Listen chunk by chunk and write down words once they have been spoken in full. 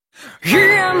言え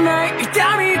ない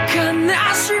痛み悲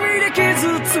しみで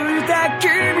傷ついた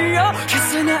君を消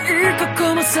せない過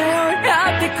去も背負い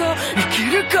合ってこう生き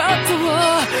ることを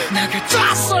投げ出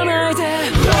さないで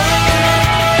繋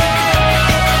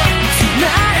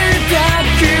いだ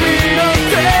君の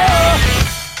手を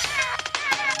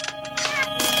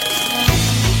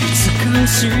いつか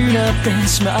失って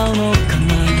しまうのかな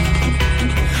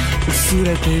薄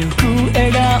れてゆく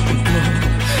笑顔と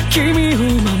君を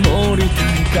守りた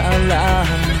いから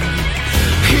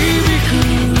響く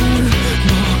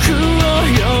僕を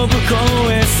呼ぶ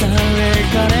声さえ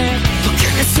かね溶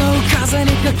けそう風に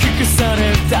かき消され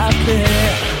たって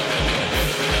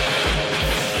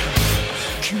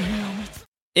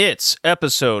It's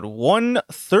episode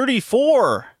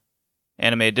 134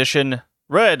 Anime Edition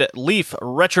Red Leaf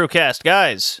Retrocast.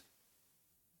 Guys,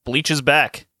 Bleach is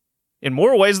back in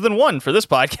more ways than one for this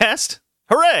podcast.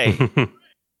 Hooray!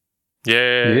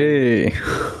 Yay!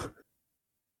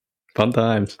 Fun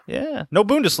times. Yeah, no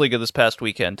Bundesliga this past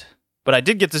weekend, but I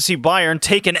did get to see Bayern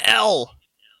take an L.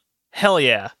 Hell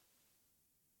yeah.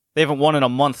 They haven't won in a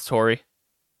month, Tori.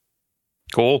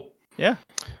 Cool. Yeah.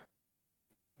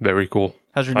 Very cool.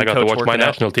 How's your new I got coach to watch my working out?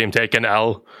 national team take an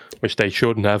L, which they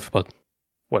shouldn't have, but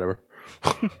whatever.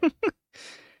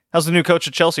 How's the new coach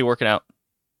at Chelsea working out?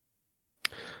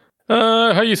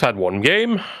 He's had one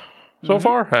game so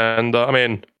far, and I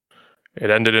mean, it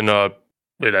ended in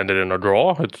a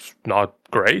draw. It's not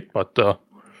great, but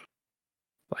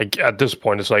like at this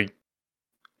point,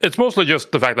 it's mostly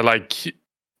just the fact that like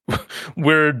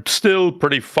we're still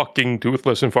pretty fucking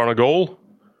toothless in front of goal.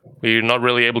 We're not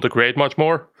really able to create much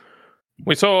more.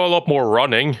 We saw a lot more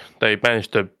running. They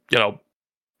managed to,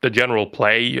 the general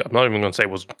play, I'm not even going to say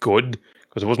was good,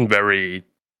 because it wasn't very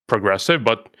progressive,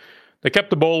 but they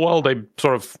kept the ball well. They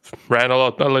sort of ran a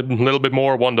little bit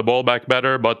more, won the ball back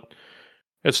better, but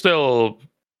it still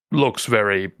looks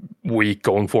very weak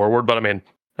going forward. But I mean,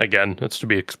 again, it's to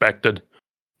be expected.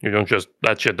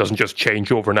 That shit doesn't just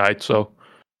change overnight, so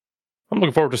I'm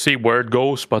looking forward to see where it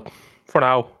goes, but for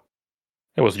now,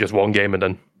 it was just one game and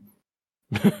then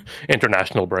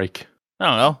international break. I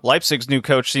don't know. Leipzig's new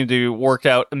coach seemed to work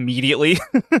out immediately.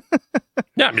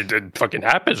 Yeah, I mean, it fucking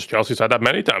happens. Chelsea's had that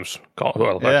many times.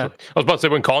 Well, Yeah. actually, I was about to say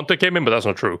when Conte came in, but that's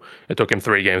not true. It took him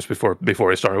 3 games before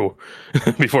he started,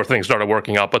 before things started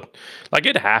working out. But like,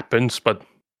 it happens. But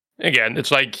again,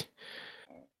 it's like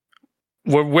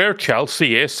where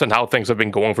Chelsea is and how things have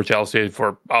been going for Chelsea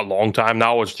for a long time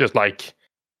now. It's just like,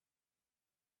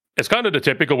 it's kind of the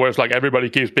typical where it's like everybody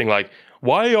keeps being like,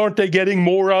 why aren't they getting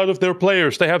more out of their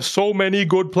players? They have so many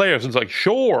good players. It's like,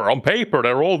 sure, on paper,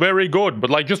 they're all very good, but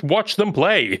like, just watch them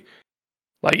play.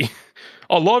 Like,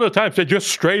 a lot of times they just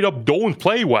straight up don't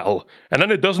play well. And then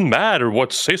it doesn't matter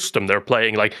what system they're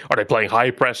playing. Like, are they playing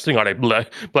high pressing? Are they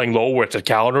playing low where it's a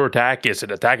counter attack? Is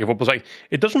it attacking football? It's like,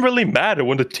 it doesn't really matter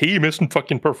when the team isn't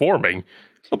fucking performing.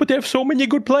 Oh, but they have so many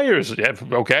good players. Yeah,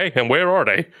 okay, and where are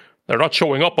they? They're not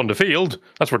showing up on the field.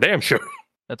 That's for damn sure.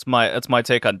 That's my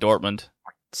take on Dortmund.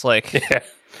 It's like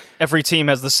every team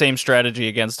has the same strategy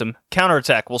against them.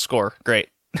 Counterattack will score. Great.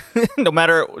 no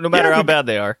matter how bad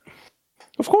they are.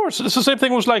 Of course. It's the same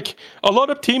thing with like a lot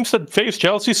of teams that face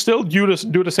Chelsea still do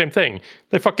the same thing.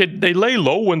 They lay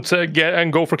low and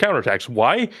go for counterattacks.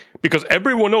 Why? Because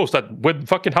everyone knows that with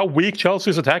fucking how weak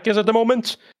Chelsea's attack is at the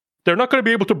moment, they're not going to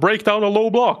be able to break down a low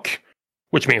block.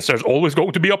 Which means there's always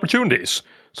going to be opportunities.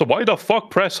 So why the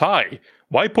fuck press high?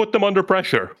 Why put them under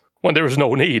pressure when there is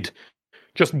no need?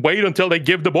 Just wait until they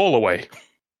give the ball away.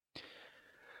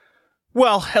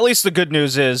 Well, at least the good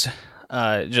news is,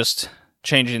 just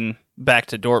changing back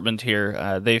to Dortmund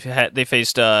here, they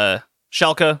faced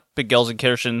Schalke, Big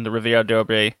Gelsenkirchen, the Riviera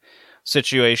Derby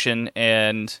situation,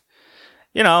 and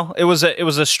it was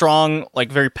a strong, like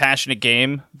very passionate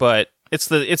game, but it's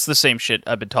the same shit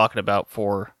I've been talking about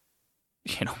for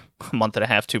a month and a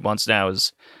half, 2 months now.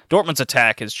 Is Dortmund's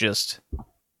attack is just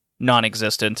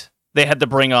non-existent. They had to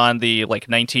bring on the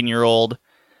 19-year-old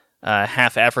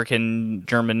half African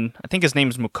German. I think his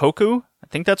name's Mukoku. I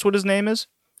think that's what his name is.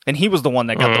 And he was the one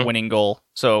that got the winning goal.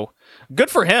 So good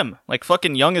for him. Like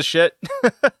fucking young as shit.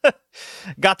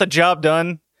 Got the job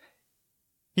done.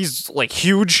 He's like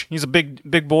huge. He's a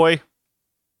big boy.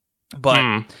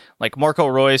 But like Marco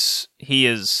Reus, he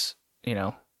is,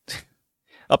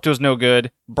 up to his no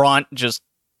good. Brandt just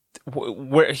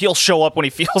where he'll show up when he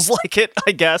feels like it,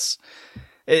 I guess.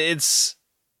 It's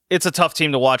a tough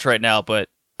team to watch right now, but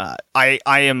I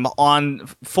am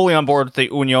fully on board with the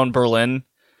Union Berlin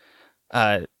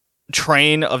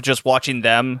train of just watching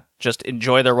them just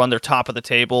enjoy their run. They're top of the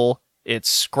table.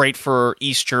 It's great for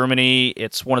East Germany.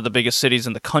 It's one of the biggest cities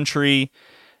in the country.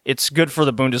 it's good for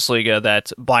the Bundesliga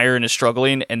that Bayern is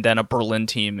struggling and then a Berlin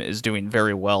team is doing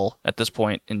very well at this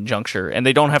point in juncture. And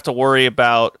they don't have to worry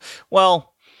about,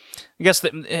 well, I guess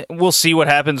we'll see what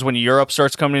happens when Europe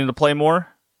starts coming into play more.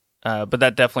 But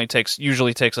that definitely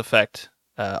usually takes effect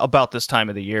about this time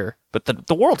of the year. But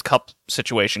the World Cup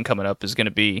situation coming up is going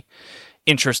to be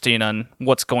interesting on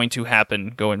what's going to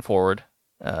happen going forward.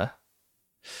 Yeah.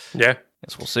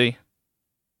 Guess we'll see.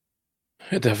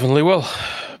 It definitely will.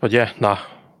 But yeah, nah.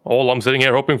 All I'm sitting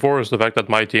here hoping for is the fact that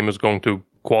my team is going to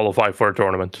qualify for a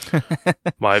tournament.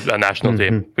 A national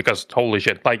team. Because holy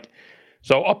shit.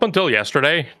 So up until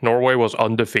yesterday, Norway was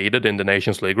undefeated in the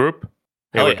Nations League group.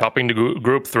 They were topping the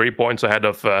group 3 points ahead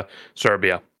of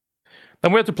Serbia.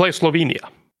 Then we had to play Slovenia.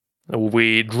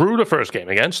 We drew the first game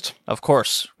against. Of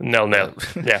course.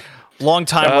 0-0. Yeah.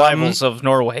 Longtime rivals of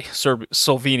Norway,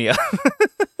 Slovenia.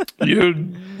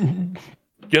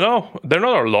 You know, they're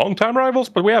not our long-time rivals,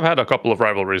 but we have had a couple of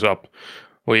rivalries up.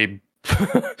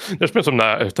 There's been some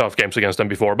tough games against them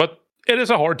before, but it is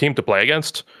a hard team to play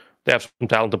against. They have some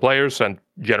talented players, and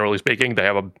generally speaking, they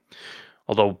have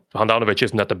although Handanovic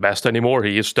isn't at the best anymore,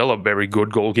 he is still a very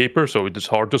good goalkeeper, so it's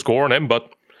hard to score on him,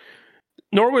 but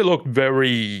Norway looked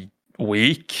very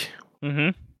weak.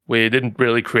 Mm-hmm. We didn't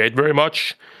really create very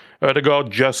much. Ødegaard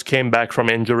just came back from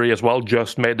injury as well,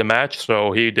 just made the match,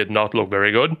 so he did not look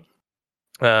very good.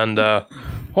 And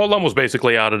Holland was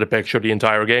basically out of the picture the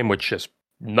entire game, which is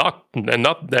not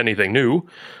anything new.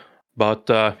 But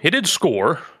he did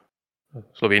score.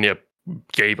 Slovenia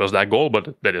gave us that goal,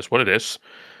 but that is what it is.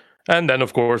 And then,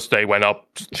 of course, they went up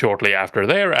shortly after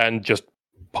there and just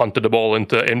punted the ball in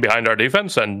behind our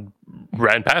defense and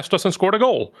ran past us and scored a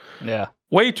goal. Yeah.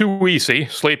 Way too easy,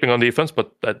 sleeping on defense,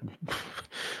 but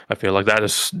I feel like that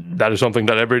is something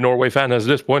that every Norway fan at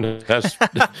this point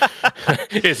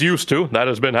is used to. That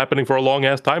has been happening for a long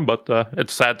ass time, but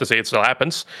it's sad to see it still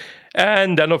happens.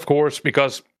 And then, of course,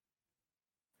 because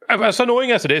as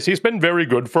annoying as it is, he's been very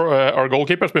good for our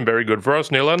goalkeeper's been very good for us,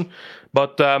 Nilan,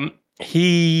 but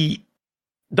he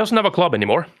doesn't have a club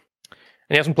anymore, and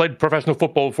he hasn't played professional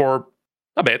football for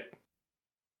a bit.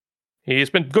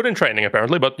 He's been good in training,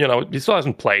 apparently, but, he still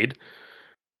hasn't played.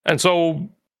 And so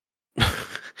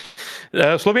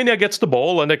Slovenia gets the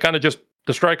ball, and the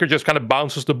striker just kind of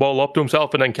bounces the ball up to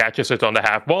himself and then catches it on the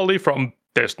half volley from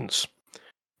distance.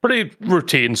 Pretty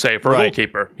routine save for a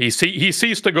goalkeeper. He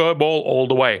sees the ball all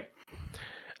the way.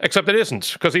 Except it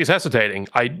isn't, because he's hesitating.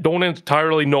 I don't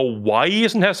entirely know why he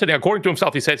isn't hesitating. According to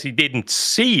himself, he says he didn't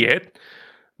see it,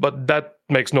 but that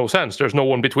makes no sense. There's no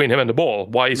one between him and the ball.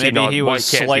 Why is he not? Why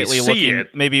can't he see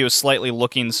it? Maybe he was slightly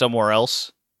looking somewhere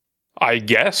else. I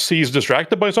guess he's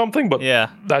distracted by something, but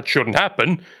that shouldn't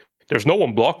happen. There's no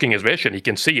one blocking his vision. He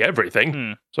can see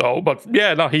everything. So, but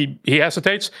yeah, no, he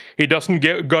hesitates. He doesn't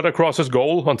get across his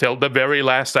goal until the very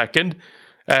last second,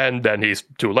 and then he's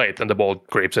too late, and the ball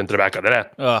creeps into the back of the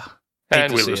net.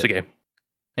 And we lose the game.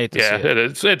 Hate to see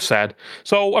it. It's sad.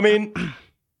 So, I mean,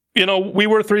 we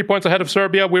were 3 points ahead of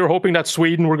Serbia. We were hoping that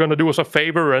Sweden were going to do us a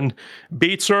favor and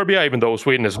beat Serbia, even though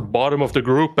Sweden is bottom of the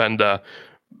group and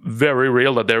very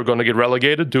real that they're going to get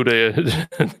relegated to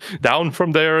the down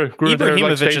from their group.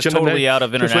 Ibrahimovic is totally out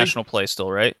of international play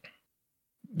still, right?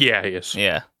 Yeah, he is.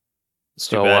 Yeah.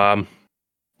 So,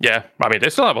 yeah, I mean, they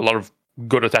still have a lot of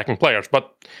good attacking players,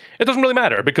 but it doesn't really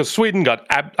matter because Sweden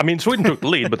Sweden took the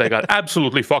lead, but they got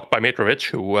absolutely fucked by Mitrovic,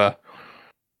 who, I'm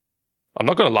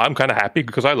not going to lie, I'm kind of happy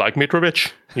because I like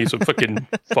Mitrovic. He's a fucking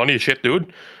funny as shit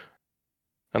dude.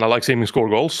 And I like seeing him score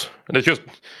goals. And it's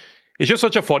just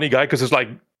such a funny guy because he's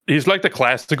like the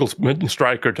classical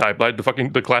striker type, like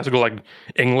the classical like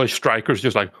English strikers.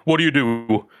 Just like, what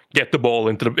do? Get the ball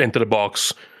into the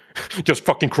box, just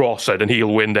fucking cross it, and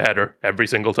he'll win the header every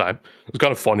single time. It's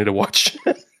kind of funny to watch.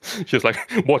 Just like,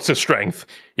 what's his strength?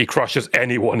 He crushes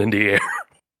anyone in the air.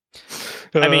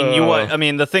 I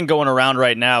mean, the thing going around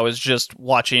right now is just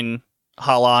watching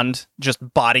Haaland just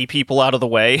body people out of the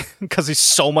way because he's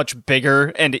so much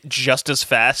bigger and just as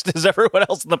fast as everyone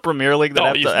else in the Premier League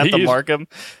that have to mark him.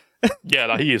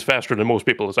 Yeah, he is faster than most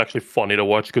people. It's actually funny to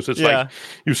watch because it's like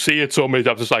you see it so many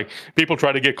times. It's like people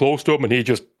try to get close to him and he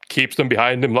just keeps them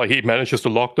behind him. Like he manages to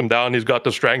lock them down. He's got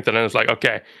the strength, and then it's like,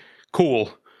 okay,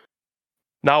 cool.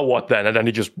 Now what then? And then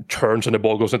he just turns and the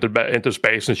ball goes into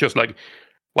space, and it's just like,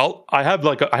 well, I have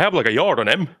like a yard on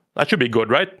him. That should be good,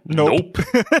 right? Nope.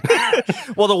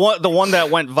 Well, the one that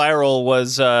went viral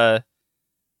was the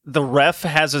ref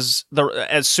has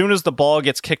as soon as the ball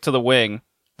gets kicked to the wing,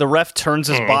 the ref turns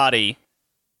his body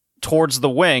towards the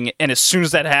wing, and as soon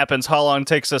as that happens, Haaland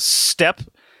takes a step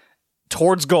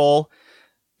towards goal,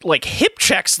 like hip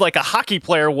checks like a hockey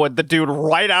player would the dude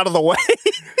right out of the way.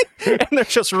 and they're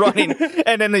just running,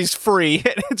 and then he's free.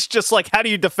 And it's just like, how do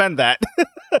you defend that?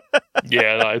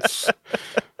 Yeah,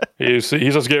 he's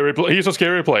a scary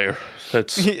player.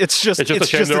 It's just a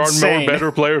shame there are no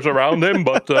better players around him,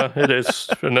 but it is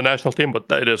in the national team. But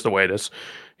it is the way it is.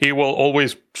 He will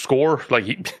always score.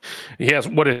 Like he has,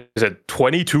 what is it,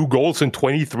 22 goals in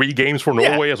 23 games for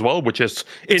Norway as well, which is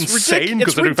insane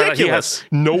considering that he has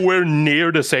nowhere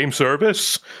near the same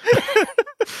service.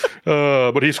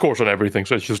 But he scores on everything,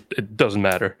 so it doesn't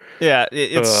matter. Yeah,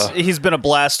 he's been a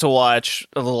blast to watch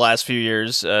over the last few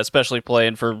years, especially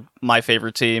playing for my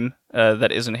favorite team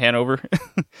that isn't Hanover.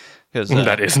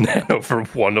 That isn't Hanover,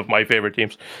 one of my favorite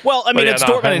teams. Well, I mean, it's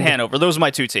Dortmund and Hanover. Those are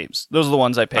my two teams. Those are the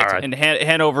ones I picked. Right. And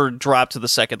Hanover dropped to the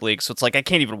second league, so it's like I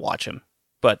can't even watch him.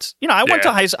 But I went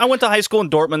to high school in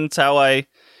Dortmund. That's how I,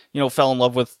 fell in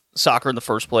love with soccer in the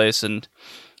first place, and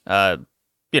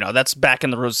that's back in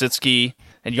the Rosicki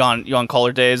and Jan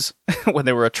Koller days when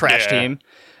they were a trash team.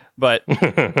 But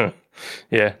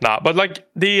but like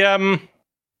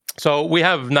so we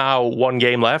have now one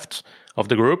game left of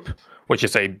the group, which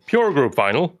is a pure group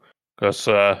final, because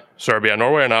Serbia and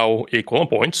Norway are now equal in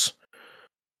points.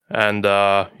 And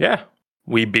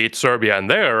we beat Serbia in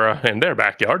their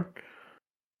backyard.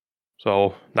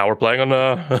 So now we're playing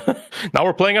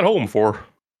at home for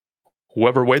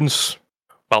whoever wins.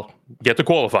 Well, get to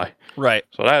qualify. Right.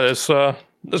 So that is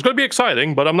it's going to be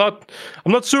exciting, but I'm not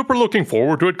super looking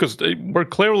forward to it because we're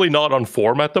clearly not on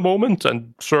form at the moment,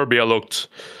 and Serbia looked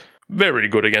very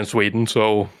good against Sweden.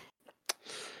 So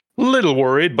little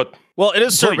worried, but it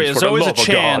is Serbia. There's always a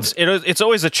chance. It's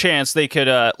always a chance they could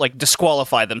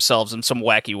disqualify themselves in some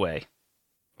wacky way.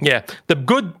 Yeah, they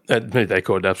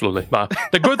could absolutely.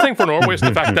 The good thing for Norway is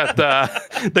the fact that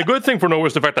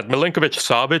Milinkovic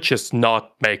Savic is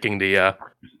not making the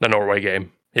Norway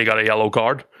game. He got a yellow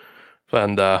card,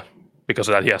 and because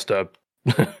of that, he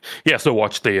has to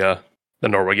watch the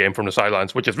Norway game from the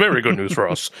sidelines, which is very good news for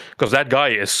us because that guy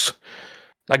is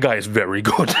very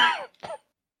good.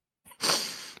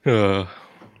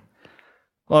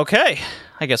 Okay,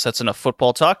 I guess that's enough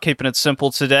football talk. Keeping it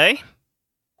simple today.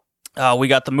 We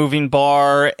got the moving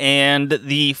bar and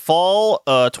the fall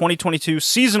 2022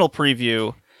 seasonal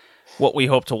preview. What we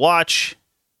hope to watch,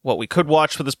 what we could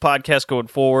watch for this podcast going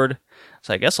forward.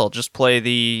 So I guess I'll just play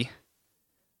the.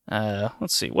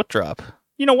 Let's see, what drop?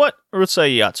 You know what?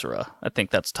 Urusei Yatsura. I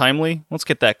think that's timely. Let's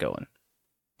get that going.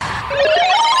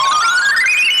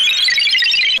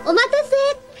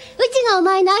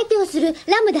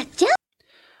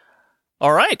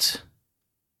 All right.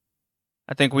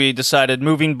 I think we decided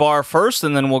moving bar first,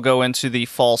 and then we'll go into the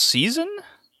fall season.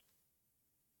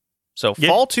 So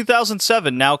fall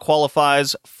 2007 now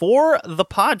qualifies for the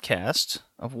podcast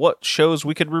of what shows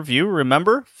we could review.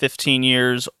 Remember, 15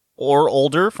 years or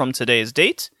older from today's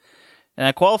date. And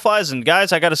that qualifies, and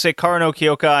guys, I gotta say, Kara no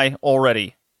Kyokai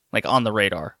already, on the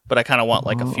radar. But I kind of want,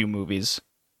 a few movies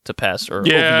to pass, or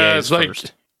OVAs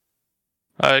first.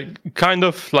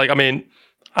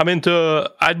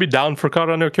 I'd be down for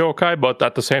Kara no Kyokai, but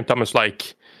at the same time, it's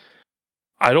like,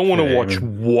 I don't want to watch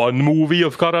one movie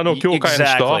of Kara no Kyokai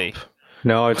and stop.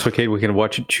 No, it's okay. We can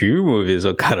watch 2 movies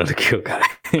of Kara no Kyokai.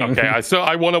 Okay,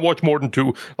 I want to watch more than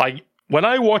 2. Like, when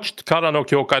I watched Kara no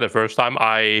Kyokai the first time,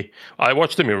 I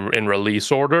watched them in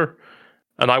release order,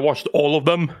 and I watched all of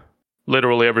them,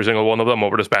 literally every single one of them,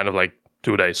 over the span of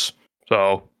 2 days.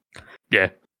 So,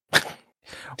 yeah.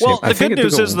 Well, the good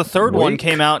news is the third one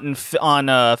came out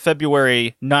on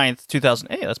February 9th,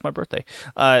 2008. Hey, that's my birthday.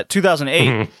 2008.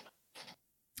 Mm-hmm.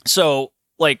 So,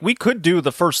 we could do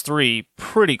the first 3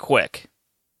 pretty quick.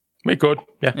 We could,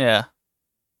 yeah. Yeah.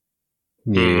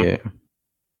 Yeah.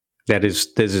 This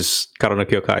is Kara no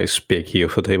Kyokai's big heel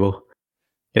for table.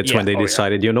 It's when they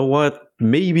decided, you know what?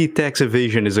 Maybe tax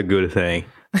evasion is a good thing.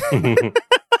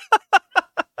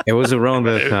 It was around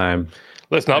that time.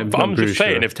 Listen, I'm just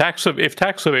saying, if tax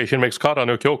evasion makes Kara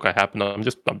no Kyokai happen, I'm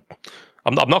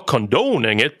not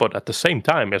condoning it, but at the same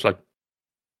time, it's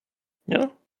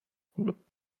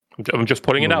I'm just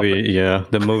putting it out there. Yeah,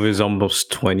 the movie is almost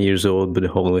 20 years old, but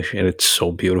holy shit, it's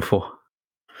so beautiful.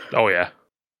 Oh yeah,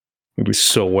 it was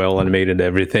so well animated.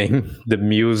 Everything, the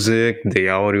music, the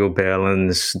audio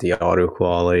balance, the audio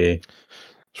quality.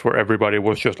 It's where everybody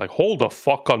was just like, hold the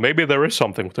fuck on. Maybe there is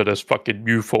something to this fucking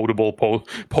ufotable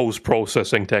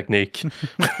post-processing technique.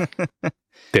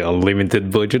 The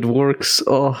unlimited budget works.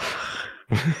 Oh.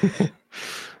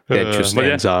 That just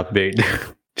ends up big.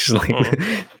 Just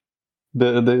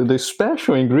the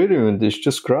special ingredient is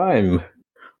just crime.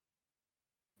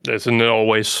 Isn't it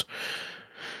always?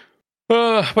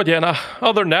 But yeah,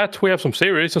 other than that, we have some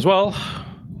series as well.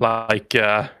 Like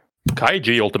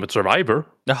Kaiji Ultimate Survivor.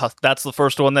 That's the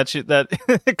first one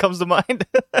that comes to mind.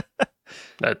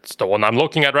 That's the one I'm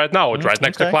looking at right now. It's right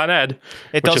next to Clannad.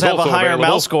 It does have a higher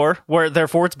Mal score,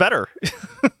 therefore it's better.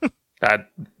 That,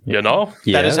 you know?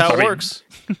 That is how it works.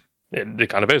 It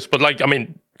kind of is. But, like, I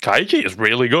mean, Kaiji is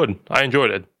really good. I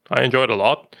enjoyed it. I enjoyed it a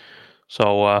lot.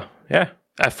 So, yeah.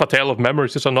 A Tale of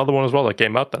Memories is another one as well that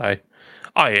came out that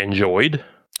I enjoyed.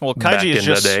 Well, Kaiji is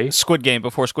just Squid Game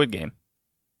before Squid Game.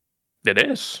 It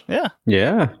is. Yeah.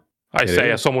 Yeah. I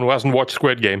say as someone who hasn't watched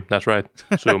Squid Game. That's right.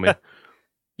 Sue me.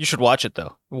 You should watch it,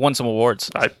 though. It won some awards.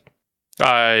 That's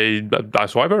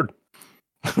what I've heard.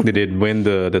 Did it win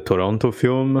the Toronto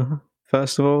Film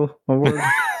Festival award?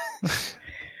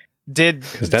 Did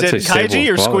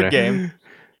Kaiji or Squid Game?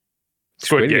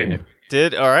 Squid Game.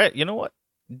 Did? All right. You know what?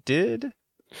 Did?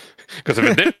 Because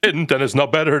if it didn't, then it's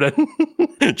not better than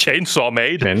Chainsaw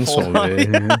Maid. Chainsaw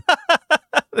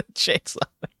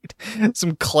Maid.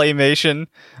 Some claymation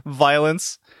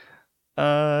violence.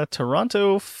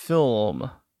 Toronto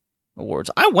Film Awards.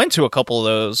 I went to a couple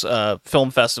of those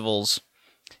film festivals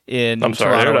in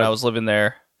Toronto when I was living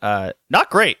there. Not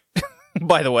great,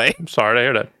 by the way. I'm sorry to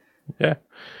hear that. Yeah.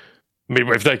 I mean,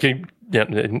 if they can, yeah,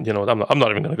 you know, I'm not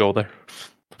even going to go there.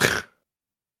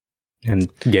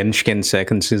 And Genshin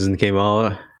second season came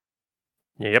out.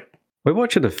 Yep. We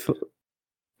watched it.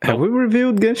 Have we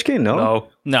reviewed Genshin? No,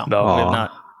 we have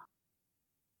not.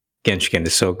 Genshin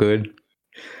is so good.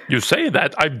 You say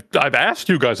that. I've asked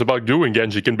you guys about doing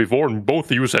Genshin before, and both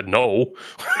of you said no.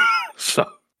 So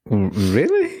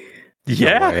really?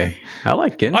 Yeah, no, I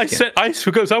like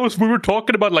Genshin. We were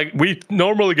talking about, like, we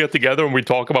normally get together and we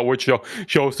talk about which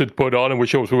shows to put on and which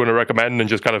shows we want to recommend and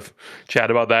just kind of chat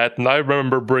about that. And I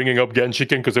remember bringing up Genshin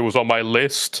because it was on my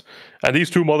list, and these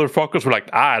two motherfuckers were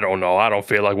like, I don't know, I don't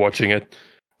feel like watching it.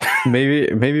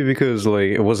 maybe because,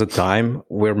 like, it was a time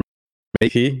where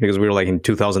because we were like in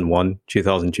 2001,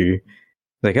 2002.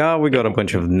 Like, we got a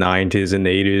bunch of 90s and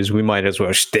 80s. We might as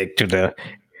well stick to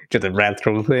the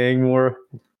retro thing more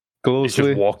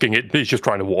closely. He's just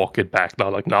trying to walk it back now.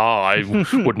 Like, I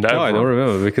would never. No, I don't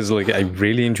remember because, like, I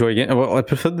really enjoy Genshin. Well, I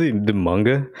prefer the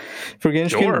manga for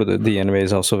Genshin, but the anime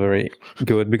is also very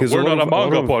good because we're not a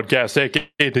manga podcast,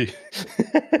 aka.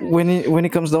 when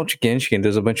it comes down to Genshin,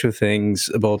 there's a bunch of things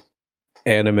about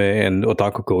anime and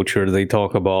otaku culture they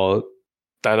talk about.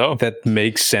 I know. That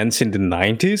makes sense in the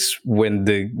 90s when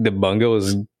the manga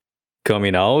was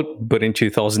coming out, but in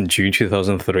 2002,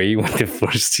 2003, when the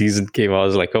first season came out, I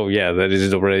was like, oh yeah, that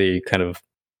is already kind of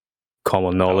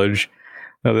common knowledge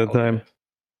at that time.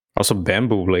 Also,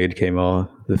 Bamboo Blade came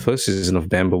out, the first season of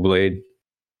Bamboo Blade.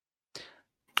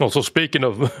 Also, speaking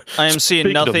of, I am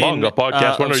seeing nothing. Of manga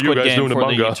podcast. When are you guys doing the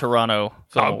manga? Toronto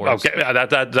Film Awards. Okay,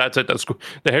 that's it. That's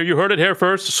you heard it here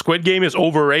first. Squid Game is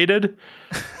overrated.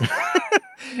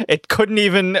 It couldn't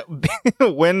even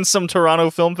win some Toronto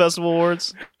Film Festival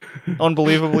awards.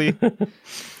 Unbelievably.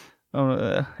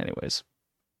 Anyways,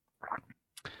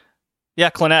 yeah,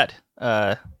 Clannad.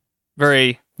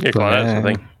 Very. Yeah, Clannad. I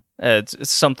think. It's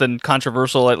something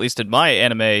controversial, at least in my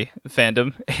anime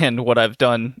fandom, and what I've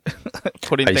done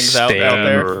putting things out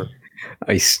there.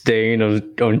 I stain on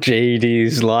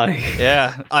JD's life.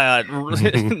 Yeah,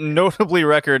 notably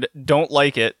record, don't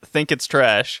like it, think it's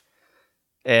trash,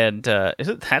 and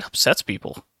that upsets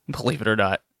people, believe it or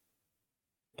not.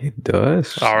 It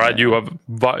does. All right, you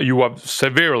have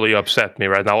severely upset me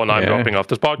right now, and I'm dropping off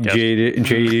this podcast.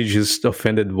 JD just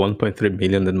offended 1.3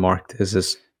 million and marked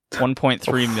as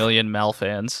 1.3 million Mal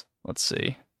fans. Let's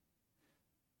see.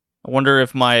 I wonder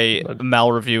if my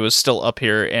Mal review is still up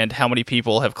here and how many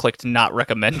people have clicked not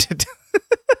recommended.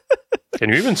 Can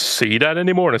you even see that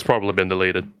anymore? And it's probably been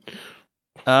deleted.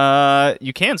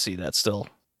 You can see that still.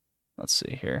 Let's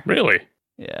see here. Really?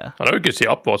 Yeah. I know you can see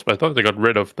upvotes, but I thought they got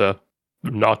rid of the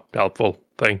not helpful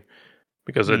thing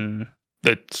because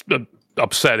it's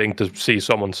upsetting to see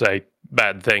someone say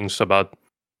bad things about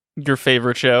your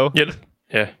favorite show.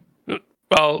 Yeah.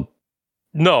 Well,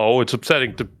 no, it's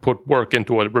upsetting to put work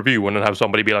into a review and then have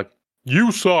somebody be like,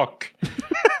 "You suck."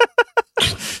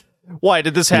 Why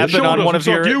did this happen on one of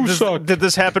your? Did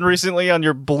this happen recently on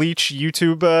your Bleach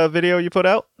YouTube video you put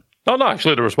out? No,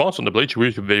 actually, the response on the Bleach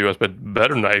YouTube video has been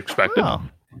better than I expected. Oh.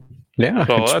 Yeah,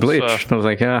 so it's Bleach. I was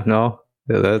like,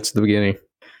 that's the beginning.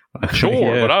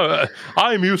 Sure, but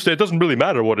I'm used to it. Doesn't really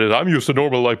matter what it is. I'm used to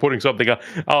normal, like, putting something out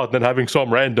and then having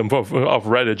some random of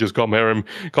Reddit just come and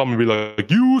be like,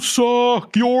 "You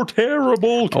suck, you're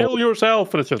terrible, kill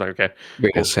yourself," and it's just like, okay,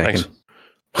 wait a second.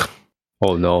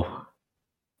 Oh no.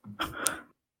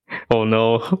 Oh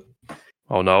no.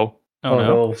 Oh no. Oh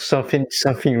no.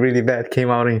 Something really bad came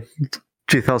out in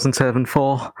 2007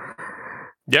 fall.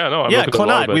 Yeah, no, I'm yeah, looking at a lot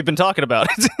Clannad. of it. We've been talking about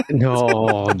it. No.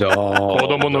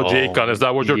 Kodomo no Jikan, is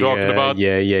that what you're talking about?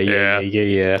 Yeah.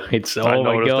 It's I oh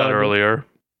my noticed god. that earlier.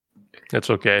 It's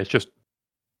okay. It's just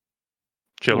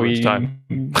children's time.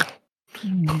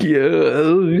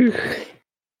 Yeah.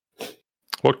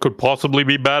 What could possibly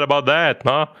be bad about that,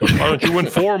 huh? Why don't you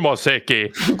inform us,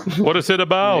 Eki? What is it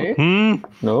about? No,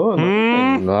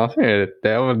 Hmm? nothing.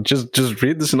 That one, just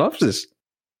read the synopsis.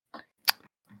 Do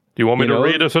you want me You to know-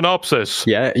 read a synopsis?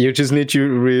 Yeah, you just need to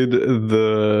read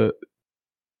the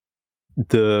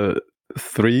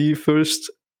 3 first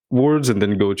words and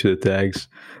then go to the tags.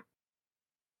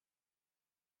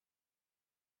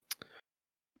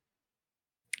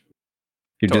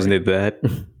 You just Tori. need that.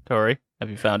 Tori, have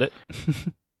you found it?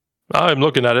 I'm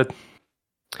looking at it.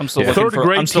 I'm still Yeah. looking Third for.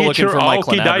 grade I'm still looking teacher for my Aoki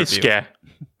Clannad review. Daisuke.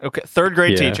 Okay, third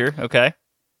grade Yeah. teacher. Okay.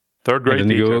 Third grade And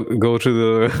then teacher. go to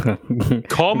the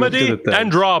Comedy go to the tags.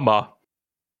 and drama.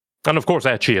 And of course,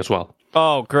 ecchi as well.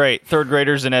 Oh, great! Third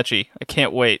graders and ecchi. I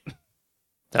can't wait.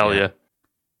 Hell yeah.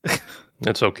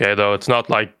 It's okay, though. It's not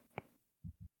like...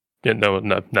 Yeah, no,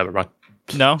 never mind.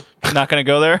 No, not gonna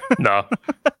go there. No.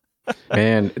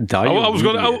 Man,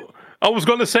 I was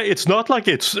gonna say it's not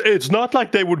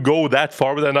like they would go that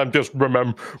far, but then I'm just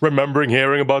remembering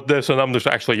hearing about this, and I'm just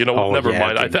actually, you know, Oh, never yeah,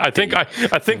 mind. I think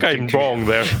I'm wrong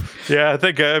there. Yeah, I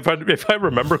think if I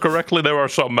remember correctly, there are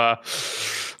some.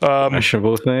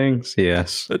 questionable things.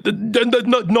 Yes.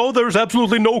 No, there's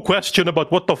absolutely no question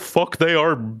about what the fuck they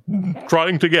are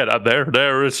trying to get at there.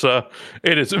 There is,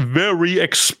 it is very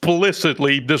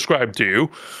explicitly described to you.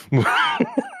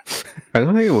 I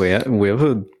don't think we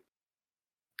ever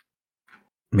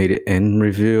made an end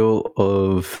reveal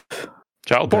of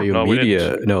Child porn? No, we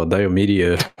didn't.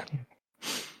 Diomedia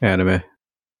anime.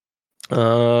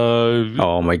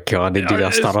 Oh my god, they did Yeah,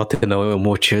 that start out to know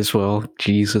much as well.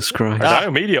 Jesus Christ. Ah.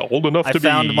 Diomedia old enough I to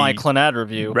found be my Clannad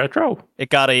review. retro. It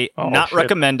got a Oh, not shit.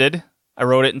 recommended. I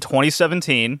wrote it in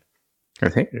 2017. I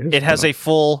think It has a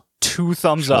full 2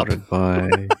 thumbs up. started by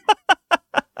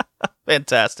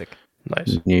Fantastic.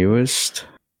 Nice. newest.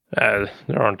 There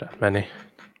aren't that many.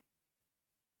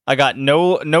 I got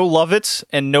no love it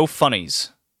and no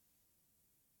funnies.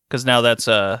 Because now those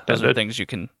That's are it. things you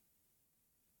can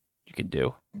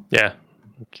do. Yeah.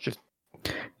 It's just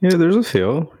Yeah, there's a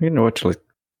few. You know what, like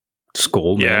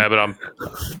Skull. yeah, Man.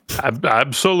 but I'm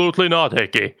absolutely not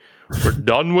Hickey. We're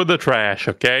done with the trash,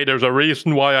 okay? There's a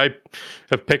reason why I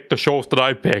have picked the shows that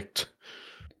I picked.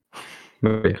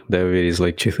 But yeah, that is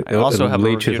like I also have a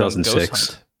late review on Ghost 2006.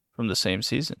 Hunt from the same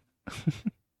season.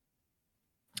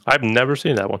 I've never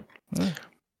seen that one.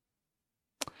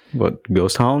 What,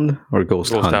 Ghost Hound or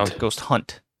Ghost Ghost Hunt? Hound. Ghost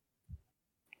Hunt.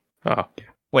 Oh,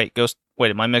 Wait,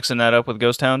 am I mixing that up with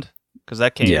Ghost Hound? Because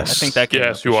that came. Yes. I think that came.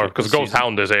 yes, up you this are, year- because this Ghost season.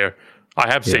 Hound is here.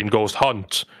 I have Yeah. seen Ghost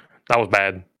Hunt. That was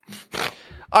bad.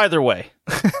 Either way,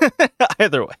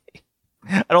 either way.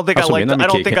 I don't think Also, I liked. I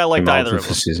don't think I liked came out either of this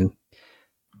them. season.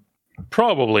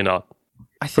 Probably not.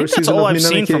 I think First that's season all of I've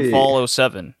seen from Minamiki. Fall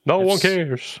 07. No one I've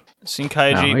cares. Seen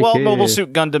Kaiji. No, Well, okay. Mobile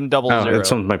Suit Gundam 00.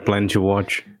 It's on my plan to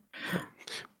watch.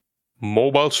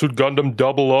 Mobile Suit Gundam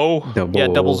 00. Yeah,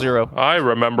 00. I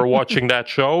remember watching that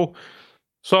show.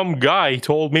 Some guy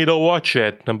told me to watch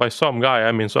it. And by some guy,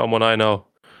 I mean someone I know.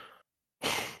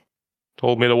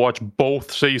 Told me to watch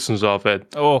both seasons of it,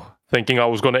 Oh, thinking I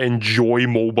was going to enjoy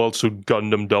Mobile Suit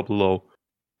Gundam 00.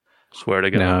 Swear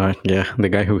to God. No, yeah, the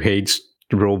guy who hates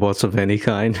robots of any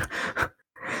kind.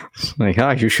 It's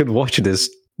like, you should watch this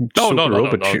No, super no,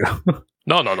 robot no. show.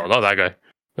 No, not that guy.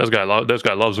 This guy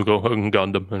loves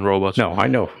Gundam and robots. No, I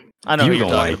know. I know You what you're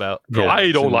don't talking like about. robots.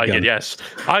 I don't and like it, Gundam. yes.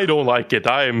 I don't like it.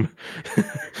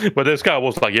 But this guy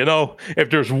was like, if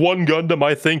there's one Gundam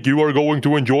I think you are going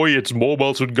to enjoy, it's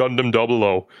Mobile Suit Gundam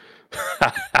 00.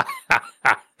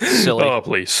 Silly. Oh,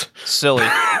 please. Silly.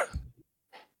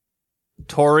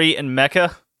 Tori and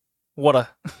Mecha? What a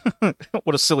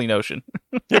what a silly notion.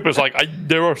 Yeah, but it's like,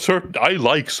 I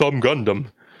like some Gundam.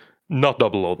 Not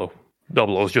 00, though.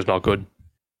 00 is just not good.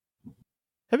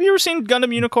 Have you ever seen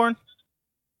Gundam Unicorn?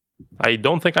 I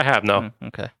don't think I have, no.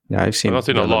 Okay. Yeah, I've seen I've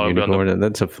seen a lot of Unicorn, and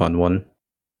that's a fun one.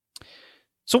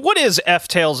 So what is F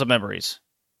Tales of Memories?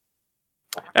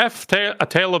 A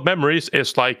Tale of Memories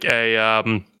is like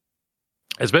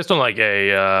it's based on like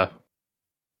a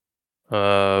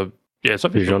yeah, it's a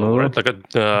visual Visual novel, novel? right? Like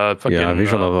a fucking Yeah,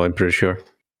 visual novel, I'm pretty sure.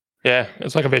 yeah,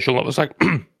 it's like a visual novel. It's like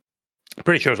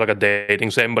pretty sure it's like a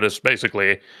dating sim, but it's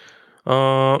basically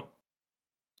I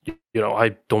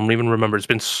don't even remember. It's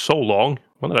been so long.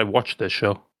 When did I watch this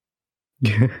show?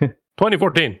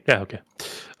 2014. Yeah, okay.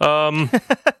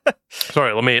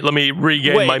 Sorry, let me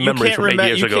regain my memories from 8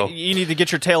 years ago. You need to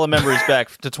get your Tale of Memories back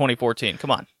to 2014. Come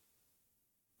on.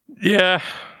 Yeah.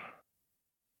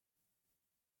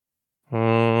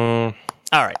 All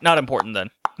right, not important then.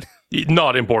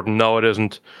 Not important. No, it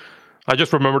isn't. I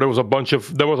just remember there was a bunch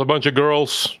of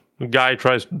girls. The guy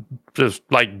tries just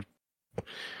like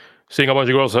seeing a bunch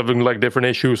of girls having like different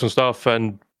issues and stuff,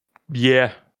 and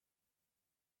yeah.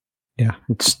 Yeah.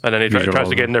 And then he tries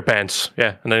to get in their pants.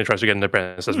 Yeah, and then he tries to get in their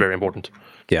pants. That's very important.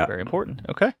 Yeah. Very important.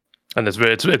 Okay. And it's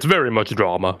very much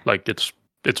drama. Like it's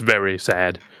very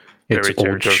sad. It's Very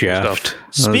old tearjerker Shaft. stuff.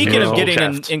 Speaking of Old getting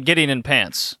Shaft. in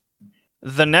pants,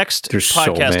 the next There's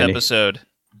so podcast many. episode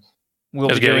we'll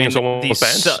Is be getting doing in someone's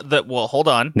pants? well, hold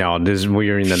on. No,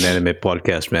 we're in an anime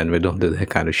podcast, man. We don't do that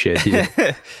kind of shit here.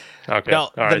 Okay. No,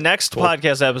 all the right, next cool.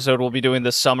 podcast episode we'll be doing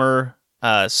the summer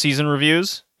season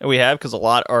reviews that we have because a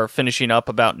lot are finishing up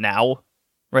about now,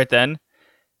 right then.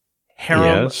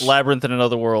 Harem, Yes. Labyrinth in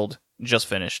Another World just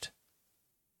finished.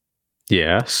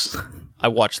 Yes. I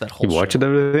watched that whole You watched show.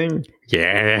 everything?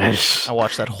 Yes. I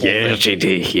watched that whole Yes, thing.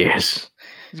 JD, yes.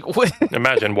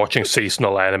 Imagine watching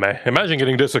seasonal anime. Imagine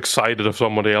getting this excited of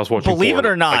somebody else watching. Believe it porn.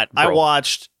 or not, Like, bro.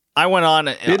 I went on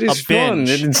a It is fun. binge.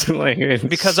 It's like,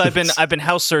 Because I've been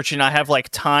house searching. I have like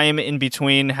time in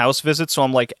between house visits, so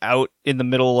I'm like out in the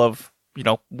middle of,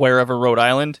 wherever Rhode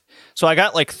Island. So I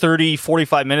got like 30,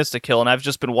 45 minutes to kill, and I've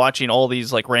just been watching all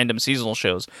these like random seasonal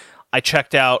shows. I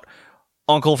checked out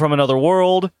Uncle from Another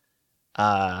World.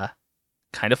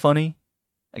 Kind of funny.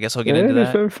 I guess I'll get into It's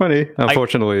that. very funny.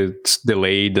 Unfortunately, it's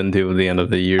delayed until the end of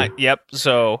the year. Yep.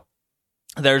 So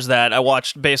there's that. I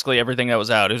watched basically everything that was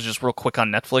out. It was just real quick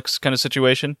on Netflix kind of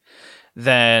situation.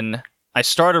 Then I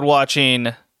started watching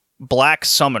Black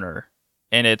Summoner,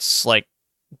 and it's like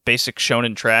basic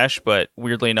shonen trash, but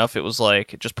weirdly enough, it was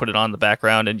like just put it on in the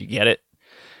background and you get it.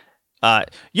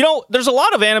 There's a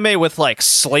lot of anime with like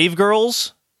slave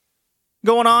girls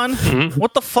going on. Mhm.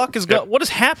 What the fuck is what is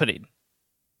happening?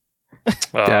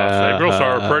 Slave girls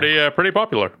are pretty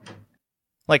popular.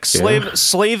 Like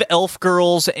slave elf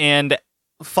girls and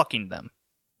fucking them.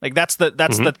 Like that's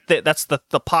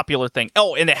the popular thing.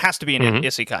 Oh, and it has to be an Mhm.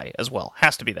 isekai as well.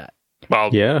 Has to be that. Well,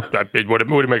 Yeah. it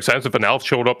would make sense if an elf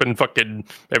showed up in fucking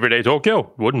everyday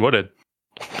Tokyo. Wouldn't, would it?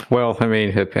 Well, I mean,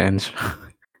 it depends.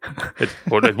 It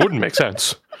wouldn't make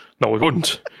sense. No, it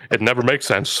wouldn't. It never makes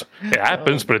sense. It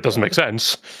happens, but it doesn't make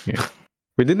sense.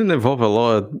 We didn't evolve a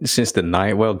lot since the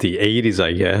 80s,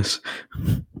 I guess.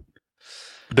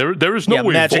 There is no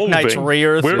Magic evolving. Knights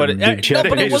Re-Earth, We're- but the it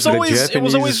was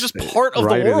Japanese- always just part of the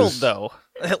writers- world though.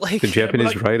 Like The Japanese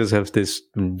like- writers have this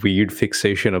weird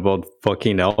fixation about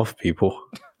fucking elf people.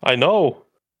 I know.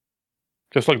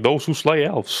 Just like those who slay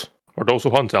elves. Or those who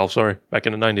hunt elves, sorry, back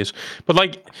in the 90s. But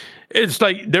like, it's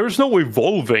like, there is no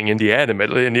evolving in the anime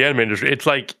industry. It's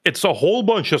like, it's a whole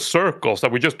bunch of circles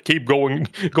that we just keep going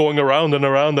around and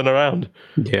around and around.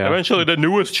 Yeah. Eventually the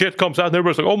newest shit comes out and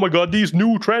everybody's like, oh my god, these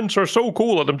new trends are so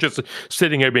cool. And I'm just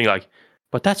sitting here being like,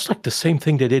 but that's like the same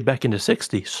thing they did back in the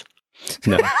 60s.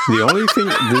 No. The only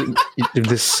thing,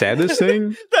 the saddest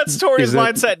thing, that's Tori's Is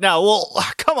that- mindset now. Well,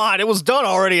 come on, it was done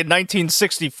already in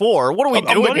 1964. What are we I'm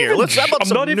doing not here? even Let's have I'm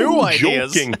some not even new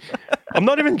ideas. joking. I'm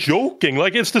not even joking.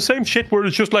 Like, it's the same shit where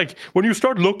it's just like, when you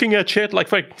start looking at shit, like,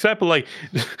 for example, like,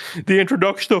 the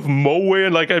introduction of Moe,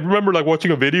 and like, I remember like watching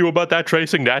a video about that,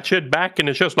 tracing that shit back, and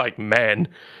it's just like, man,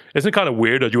 isn't it kind of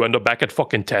weird that you end up back at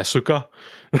fucking Tezuka?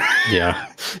 yeah.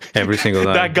 Every single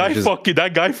time. That guy Just-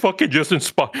 fucking just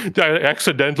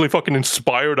accidentally fucking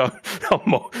inspired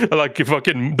like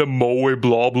fucking the Moe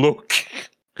blob look.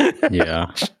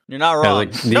 Yeah. You're not Yeah, wrong.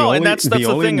 like And that's the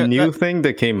only thing. new thing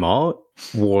that came out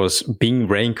was being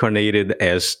reincarnated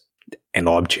as an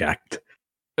object.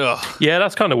 Ugh. Yeah,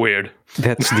 that's kind of weird.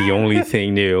 That's the only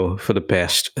thing new for the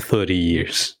past 30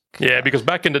 years. Yeah, because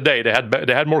back in the day they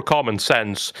had more common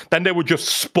sense. Then they would just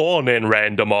spawn in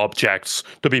random objects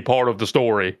to be part of the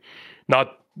story,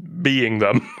 not being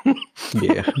them.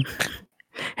 Yeah.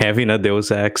 Having a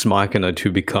Deus Ex Machina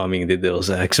to becoming the Deus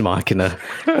Ex Machina.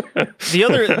 The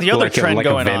other like trend a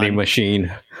going vending on.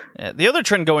 machine. Yeah, the other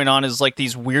trend going on is like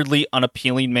these weirdly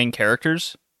unappealing main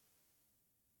characters.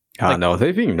 I know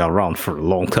they've been around for a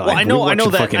long time. Well, I know We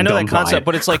watched that fucking concept, Dunbar.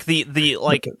 but it's like the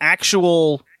like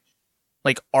actual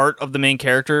like art of the main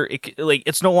character.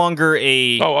 It's no longer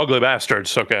a Oh, ugly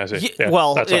bastards. Okay, I see. Yeah,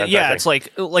 well, that's a hentai yeah, thing. it's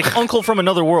like Uncle from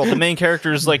Another World. The main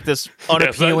character is like this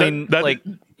unappealing, that- like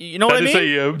you know what I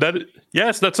That mean? is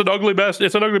yes, that's an ugly bastard.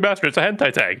 It's an ugly bastard. It's a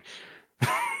hentai tag.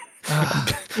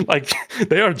 Like,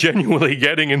 they are genuinely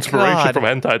getting inspiration God. from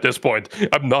hentai at this point.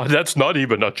 That's not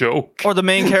even a joke. Or the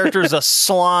main character is a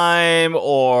slime,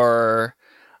 or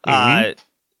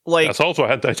like That's also a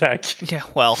hentai tag. yeah.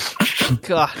 Well,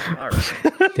 God, all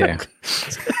right. Yeah.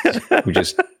 We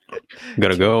just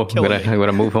Gotta go. Killing me.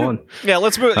 Gotta move on. Yeah,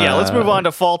 let's move. Yeah, let's move on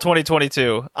to fall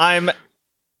 2022. I'm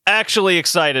actually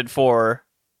excited for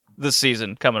this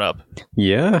season coming up.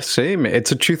 Yeah, same.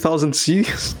 It's a 2000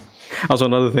 season. Also,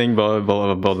 another thing about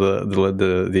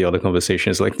the other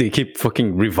conversations, like they keep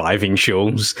fucking reviving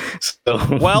shows.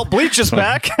 So Well, Bleach is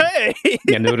back. Hey,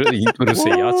 yeah,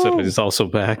 Urusei Yatsura is also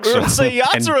back. So. Urusei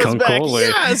Yatsura is back.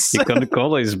 Yes,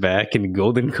 Kankola is back, and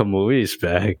Golden Kamuy is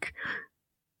back.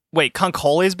 wait,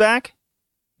 Konkole is back.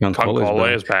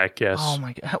 Konkole is back, yes. Oh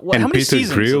my god! How And many Peter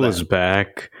seasons? Grill Is is that?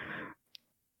 back.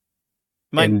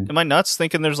 Am I nuts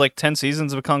thinking there's like 10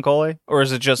 seasons of Konkole, or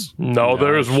is it just? No,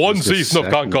 there is one it's the season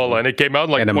of second Konkole, one. and it came out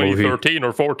in like And a movie. 2013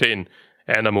 or 14,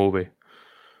 and a movie.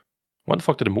 When the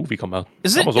fuck did the movie come out?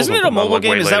 Is That it? was Isn't also it a come out, mobile like, way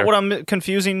game? Is that later. what I'm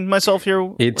confusing myself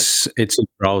here? It's a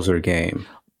browser game,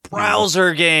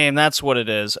 Browser game. That's what it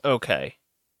is. Okay.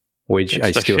 which It's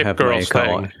I the still shit have my girls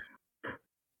account. thing.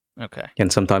 Okay.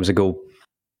 And sometimes I go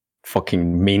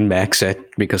fucking min max it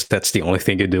because that's the only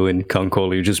thing you do in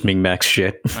Konkole. You just min max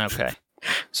shit. Okay.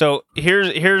 So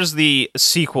here's the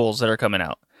sequels that are coming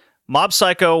out. Mob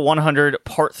Psycho 100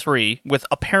 Part 3 with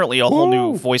apparently a whole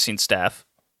new Woo! voicing staff.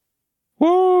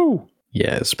 Woo!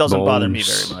 Yes, Doesn't bother me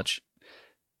bones. very much.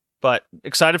 But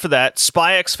excited for that.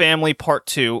 Spy X Family Part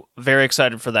 2. Very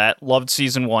excited for that. Loved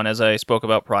Season 1, as I spoke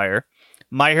about prior.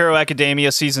 My Hero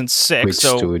Academia Season 6. Which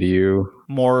So studio?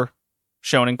 more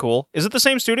shonen cool. Is it the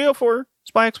same studio for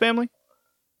Spy X Family?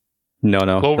 No.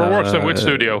 Cloverworks and which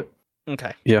studio?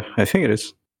 Okay. Yeah, I think it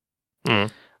is.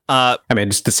 I mean,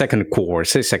 it's the second core.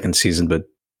 It's the second season, but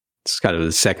it's kind of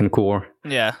the second core.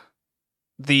 Yeah.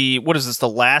 What is this? The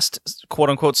last quote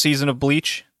unquote season of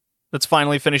Bleach that's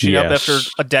finally finishing up Yes. after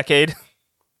a decade.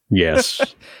 Yes.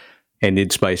 And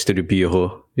it's by Studio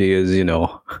Pierrot because,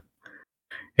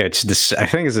 it's this. I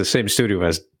think it's the same studio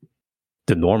as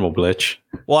the normal Bleach.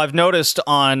 Well, I've noticed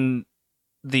on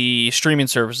the streaming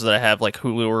services that I have, like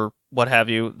Hulu or what have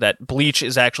you, that Bleach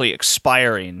is actually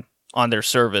expiring on their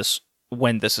service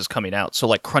when this is coming out. So,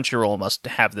 like, Crunchyroll must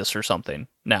have this or something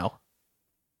now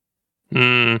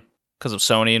Mm, because of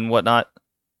Sony and whatnot.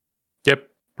 yep,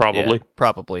 probably. Yeah,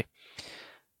 probably.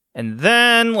 And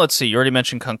then, let's see, you already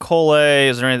mentioned Konkole.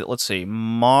 Is there any, let's see,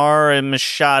 Mar and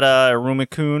Mishada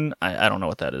Rumikun? I don't know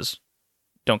what that is.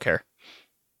 Don't care.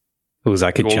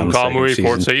 Uzaki Golden Chan's Kamuy,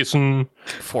 fourth season.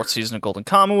 Fourth season of Golden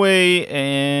Kamuy,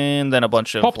 and then a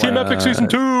bunch of... Pop Team Epic Season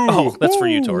 2! Oh, that's for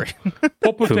you, Tori.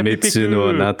 Pop Team Epic Fumitsu no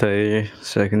Anate,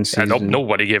 second Yeah, season. nope,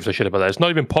 nobody gives a shit about that. It's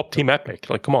not even Pop Team Epic.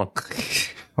 Like, come on.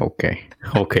 Okay.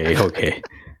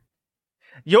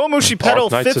 Yomushi Pedal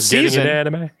Dark Knights fifth is getting season. an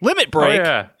anime. Limit Break. Oh,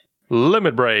 yeah.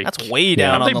 Limit Break. That's way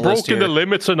down Have on they the list broken here. the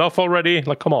limits enough already?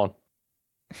 Like, come on.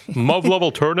 Mov Love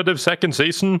Alternative second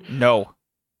season? No.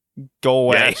 Go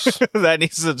away. Yes. That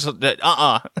needs to...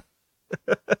 I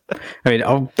mean,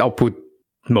 I'll put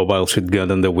Mobile Suit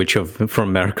Gundam: The Witch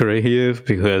from Mercury here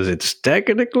because it's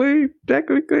technically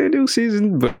a new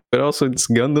season, but also it's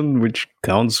Gundam, which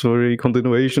counts for a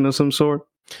continuation of some sort.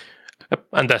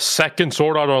 And the second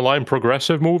Sword Art Online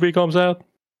progressive movie comes out?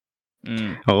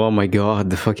 Mm. Oh my god,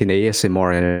 the fucking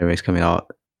ASMR anime is coming out.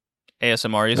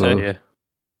 ASMR, you said?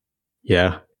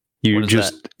 Yeah. Yeah, What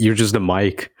is you're just the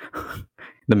mic.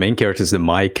 The main character is the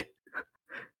mic,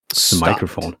 the Stop.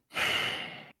 microphone.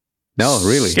 No,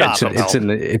 really, Stop.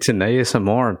 it's an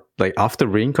ASMR. Like after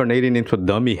reincarnating into a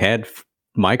dummy head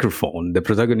microphone, the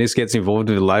protagonist gets involved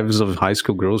in the lives of high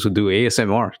school girls who do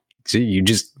ASMR. See, you're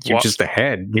What? just a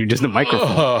head. You're just a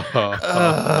microphone.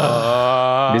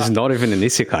 This is not even an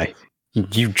isekai.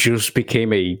 You just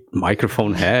became a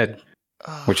microphone head,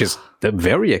 which is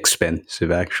very expensive.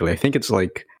 Actually, I think it's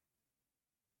like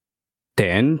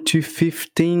 $10,000 to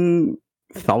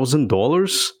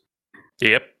 $15,000.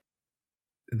 Yep.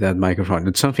 That microphone.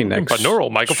 It's something that. Binaural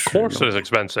mic, of course, it is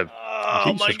expensive. Oh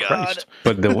Jesus my god. Christ.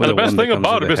 But the And the best one that thing comes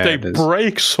about with it is the they head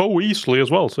break so easily as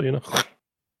well, so you know.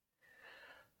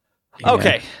 Yeah.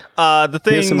 Okay. The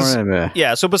things... ASMR anime.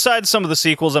 Yeah, so besides some of the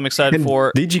sequels I'm excited And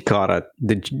for... Digikara,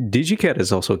 the Digicat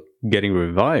is also getting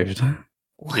revived.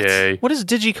 What? Yay. What is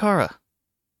Digikara?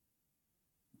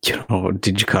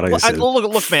 Digikara is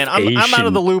Look, man, I'm out of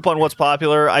Asian- the loop on what's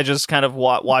popular. I just kind of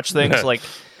watch things. Like,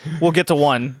 we'll get to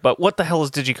one, but what the hell is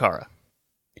Digikara?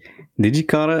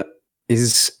 Digikara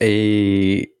is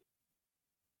an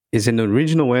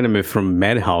original anime from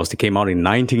Madhouse that came out in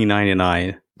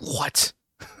 1999, What?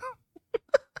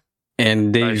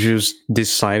 and they Nice. just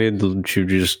decided to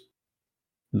just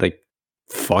like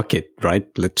fuck it, right?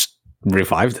 Let's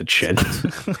revive that shit.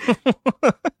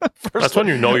 That's when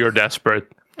you know you're desperate.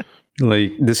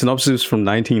 Like the synopsis is from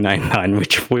 1999,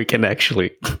 which we can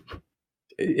actually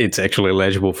it's actually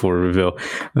legible for reveal.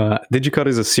 Digicut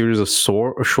is a series of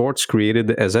shorts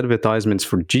created as advertisements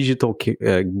for digital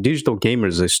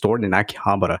gamers stored in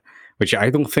Akihabara, which I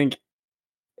don't think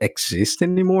exists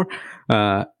anymore.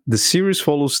 The series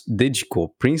follows Digiko,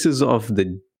 princess of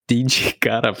the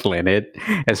Digikara planet,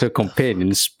 as her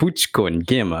companions Puchiko and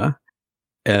Gema,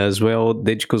 as well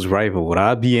Digiko's rival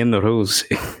Rabi and Rose.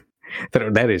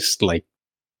 That is like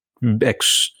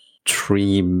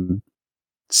extreme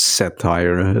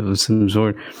satire of some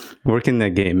sort. Working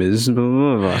that game is blah,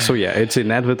 blah, blah. So yeah, it's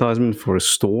an advertisement for a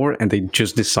store, and they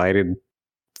just decided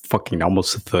fucking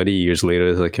almost 30 years later,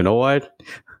 it's like, you know what?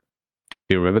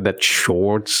 You remember that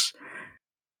shorts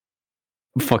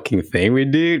fucking thing we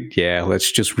did? Yeah,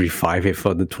 let's just revive it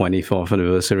for the 24th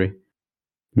anniversary.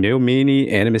 No mini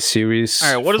anime series.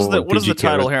 All right, what is the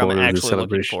title here I'm actually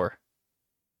looking for?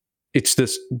 It's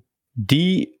this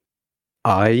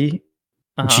DIGICHARAT.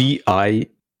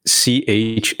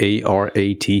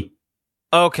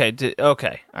 Okay,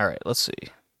 okay. All right, let's see.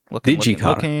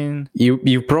 Looking.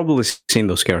 You've probably seen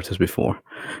those characters before.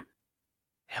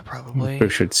 Yeah, probably.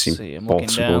 Pretty sure it seems I'm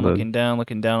possible. looking down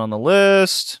on the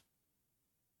list.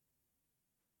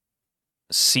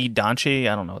 C. Danchi?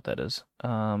 I don't know what that is.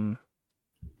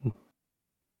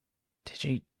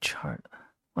 Digichart.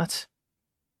 What?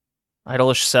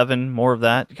 Idolish 7, more of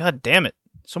that. God damn it.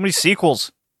 So many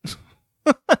sequels.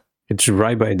 It's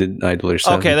right by the Idolish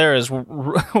 7. Okay, there is.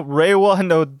 Reiwa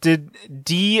no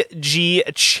DG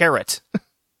Charat.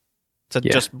 To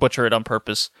just butcher it on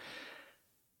purpose.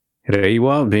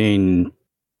 Reiwa being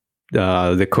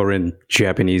the current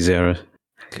Japanese era.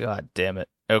 God damn it.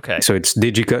 Okay. So it's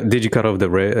Digicut of the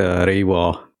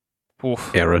Reiwa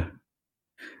era.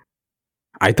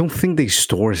 I don't think these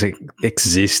stores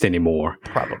exist anymore.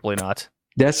 Probably not.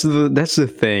 That's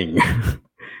the thing.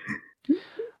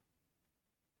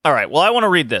 All right. Well, I want to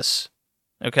read this.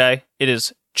 Okay. It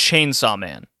is Chainsaw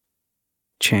Man.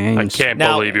 I can't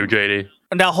believe you, JD.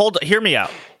 Now, hear me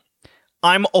out.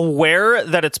 I'm aware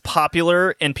that it's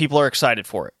popular and people are excited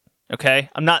for it. Okay?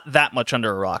 I'm not that much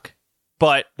under a rock.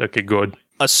 But okay, good.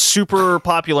 A super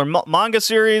popular manga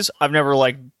series, I've never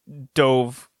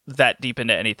dove that deep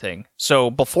into anything.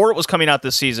 So before it was coming out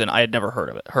this season, I had never heard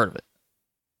of it.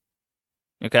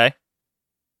 Okay?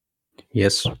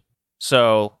 Yes.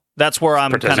 So that's where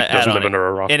I'm kind of at on under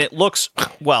a rock. And it looks,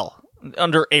 well,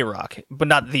 under a rock, but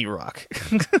not the rock.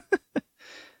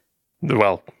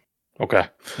 Well, okay.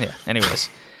 Yeah, anyways.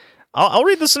 I'll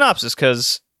read the synopsis,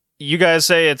 because you guys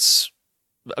say it's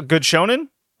a good shonen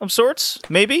of sorts,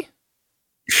 maybe?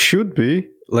 Should be.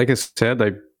 Like I said,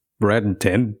 I read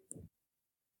 10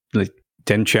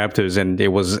 chapters, and it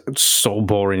was so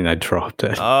boring I dropped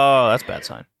it. Oh, that's a bad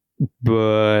sign.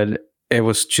 But it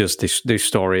was just this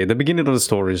story. The beginning of the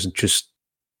story is just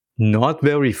not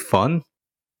very fun.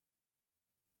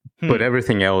 But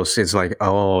everything else is like,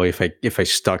 oh, if I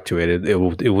stuck to it,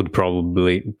 it would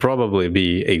probably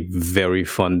be a very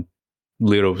fun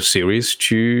little series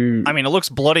to. I mean, it looks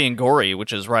bloody and gory,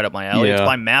 which is right up my alley. Yeah. It's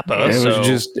by Mappa.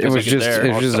 It was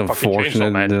just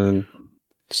unfortunate.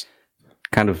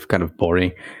 Kind of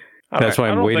boring. That's why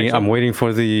I'm waiting. So. I'm waiting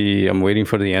for the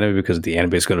anime, because the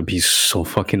anime is going to be so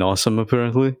fucking awesome.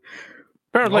 Apparently,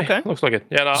 okay. Looks like it.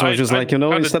 Yeah. No, so I just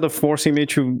instead of forcing me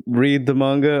to read the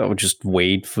manga, I would just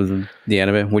wait for the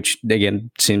anime, which again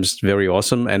seems very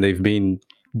awesome. And they've been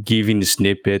giving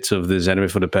snippets of this anime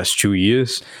for the past 2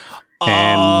 years.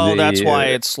 Oh, that's why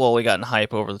it's slowly gotten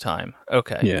hype over the time.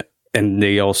 Okay. Yeah, and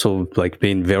they also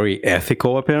being very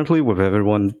ethical apparently with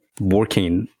everyone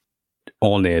working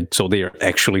on it, so they are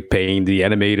actually paying the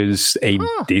animators a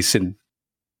decent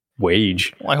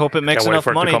wage. Well, I hope it makes enough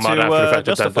money to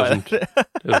justify that.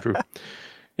 That's true.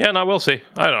 Yeah, no, we'll see.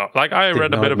 I don't know. I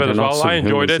read a bit of it as well. I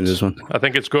enjoyed it. I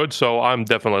think it's good, so I'm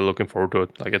definitely looking forward to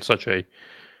it. It's such a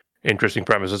interesting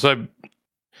premise. It's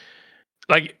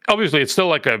obviously it's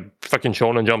still a fucking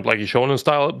Shonen Jump, a Shonen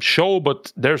style show,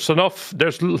 but there's enough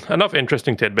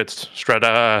interesting tidbits spread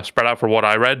out for what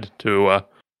I read to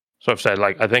sort of say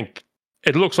I think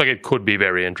it looks like it could be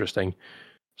very interesting.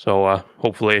 So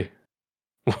hopefully,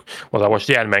 when I watch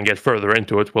the anime and get further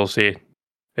into it, we'll see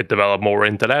it develop more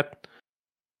into that.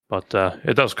 But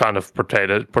it does kind of portray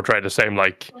the same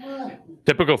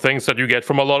typical things that you get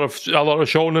from a lot of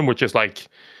shonen, which is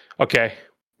okay,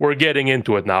 we're getting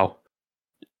into it now.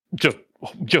 Just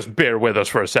just bear with us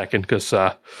for a second, because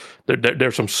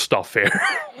there's some stuff here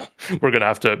we're gonna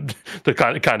have to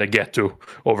kind of get to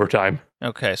over time.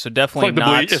 Okay, so definitely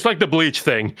not. It's like the Bleach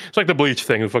thing. It's like the Bleach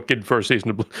thing. The fucking first season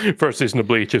of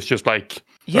Bleach. It's just like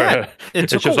it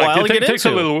took just a while to get it takes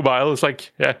into. a little while. It's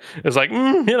like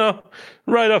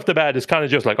right off the bat, it's kind of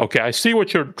just like, okay, I see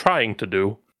what you're trying to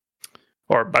do,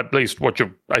 or at least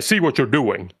I see what you're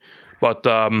doing. But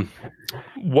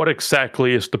what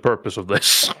exactly is the purpose of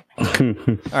this? All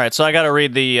right, so I got to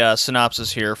read the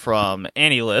synopsis here from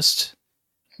AniList.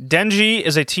 Denji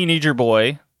is a teenager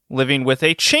boy living with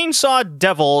a chainsaw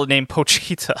devil named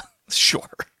Pochita. Sure.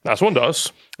 As one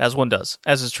does. As one does,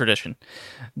 as is tradition.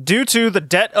 Due to the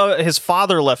debt his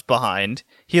father left behind,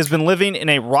 he has been living in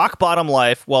a rock-bottom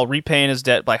life while repaying his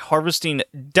debt by harvesting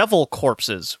devil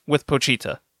corpses with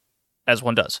Pochita. As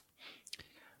one does.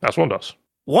 As one does.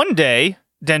 One day,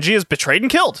 Denji is betrayed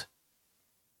and killed.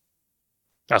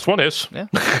 As one is. Yeah,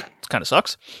 it kind of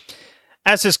sucks.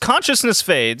 As his consciousness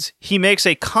fades, he makes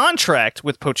a contract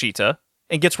with Pochita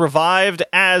and gets revived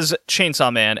as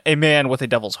Chainsaw Man, a man with a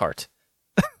devil's heart.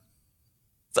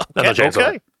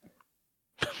 Okay.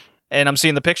 And I'm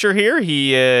seeing the picture here.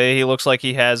 He looks like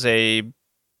he has a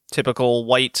typical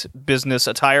white business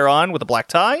attire on with a black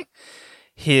tie.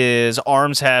 His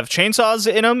arms have chainsaws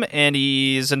in them, and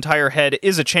his entire head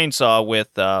is a chainsaw with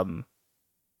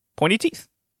pointy teeth.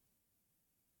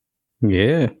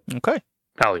 Yeah. Okay.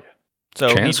 Hell yeah. So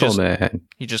Chainsaw Man.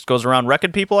 he just goes around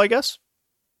wrecking people, I guess?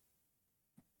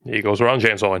 He goes around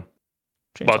chainsawing.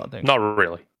 But things. not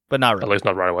really. But not At really. least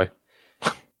not right away.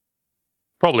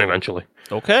 Probably eventually.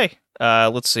 Okay.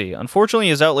 Let's see. Unfortunately, he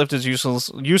has outlived his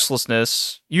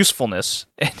usefulness,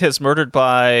 and is murdered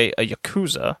by a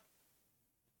Yakuza.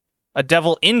 A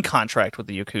devil in contract with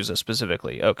the Yakuza,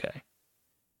 specifically. Okay.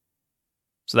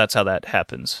 So that's how that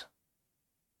happens.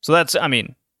 So that's,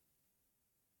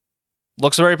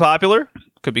 looks very popular.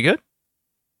 Could be good.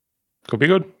 Could be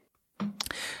good.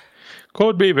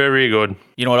 Could be very good.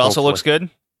 You know what also looks good?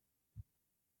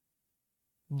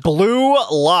 Blue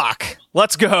Lock.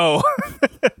 Let's go.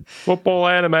 Football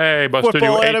anime. Busted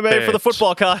Football you anime 8 for the bits.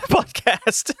 football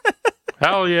podcast.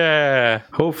 Hell yeah.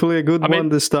 Hopefully a good one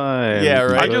this time. Yeah,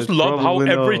 right. I just love how Probably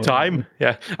every not. time,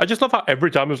 I just love how every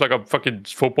time it's like a fucking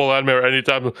football anime or any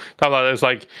time like that, it's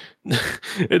like,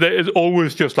 it's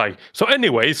always just like, so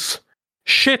anyways,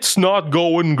 shit's not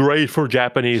going great for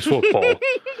Japanese football.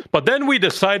 But then we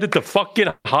decided to fucking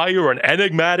hire an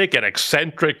enigmatic and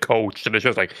eccentric coach. And it's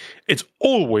just like, it's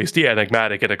always the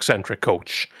enigmatic and eccentric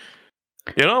coach.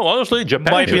 You know, honestly,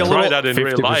 Japan Might be should a try little- that in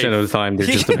real 50% life. of the time, they're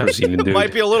just a Brazilian dude. He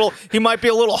might be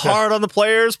a little hard on the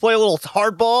players, play a little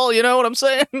hardball, you know what I'm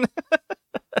saying?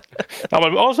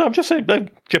 I'm just saying,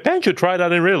 like, Japan should try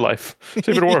that in real life.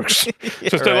 See if it works.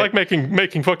 Just they right. like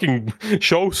making fucking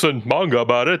shows and manga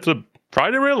about it. So try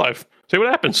it in real life. See what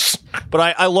happens.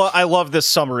 But I love this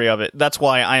summary of it. That's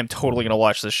why I am totally going to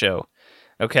watch this show.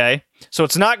 Okay? So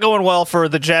it's not going well for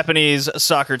the Japanese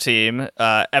soccer team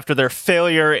after their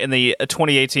failure in the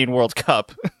 2018 World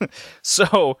Cup.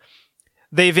 So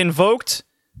they've invoked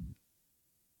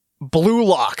Blue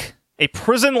Lock, a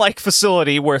prison-like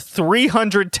facility where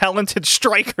 300 talented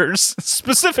strikers,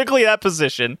 specifically that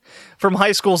position, from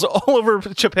high schools all over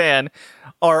Japan,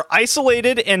 are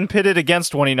isolated and pitted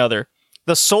against one another.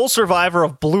 The sole survivor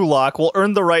of Blue Lock will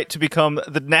earn the right to become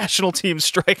the national team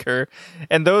striker,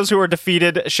 and those who are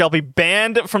defeated shall be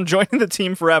banned from joining the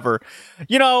team forever.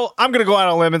 You know, I'm going to go out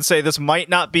on a limb and say this might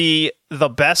not be the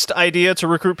best idea to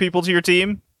recruit people to your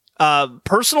team.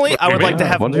 Personally, I would like to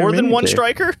have What do you more than mean, one Dave?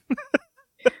 striker.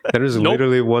 That is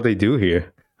literally what they do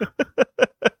here.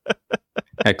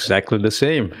 Exactly the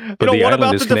same. But You know, the what island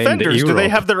about is the named defenders? Do they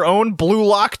Europe. have their own Blue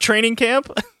Lock training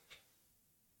camp?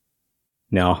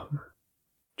 No.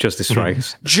 Just the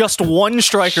strikes. Just one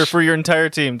striker for your entire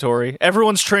team, Tori.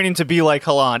 Everyone's training to be like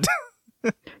Haaland.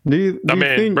 Do you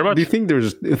pretty much. think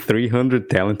there's 300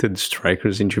 talented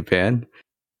strikers in Japan?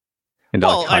 In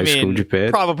Well, like high school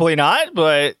Japan? probably not,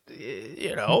 but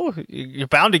you know, you're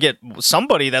bound to get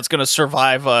somebody that's going to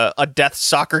survive a death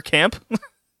soccer camp.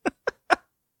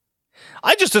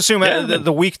 I just assume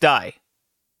the weak die.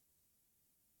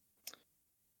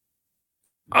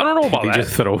 I don't know about They that.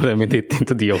 just throw them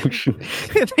into the ocean.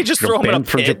 They just You're throw them in a banned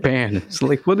from pit. Japan. It's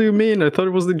like, what do you mean? I thought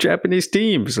it was the Japanese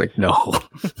team. It's like, no.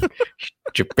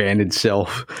 Japan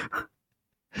itself.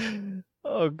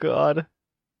 Oh God,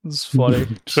 this is funny.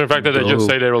 So the fact that they just Dope.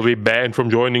 say they will be banned from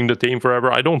joining the team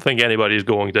forever, I don't think anybody's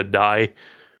going to die.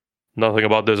 Nothing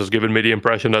about this has given me the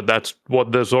impression that that's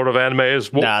what this sort of anime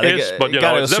is. Nah, But you know,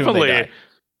 gotta it's assume they definitely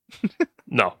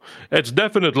no. It's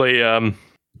definitely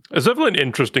It's definitely an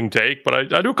interesting take,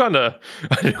 but I do kind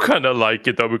of like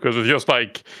it though, because it's just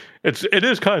like it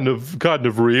is kind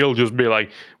of real. Just be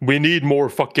like, we need more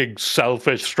fucking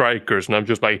selfish strikers, and I'm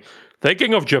just like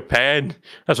thinking of Japan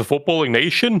as a footballing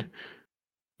nation.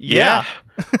 Yeah.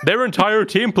 Their entire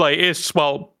team play is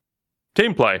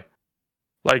team play.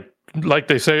 Like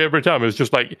they say every time, it's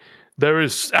just like there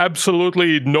is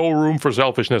absolutely no room for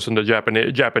selfishness in the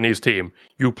Japanese team.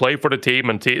 You play for the team,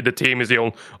 and the team is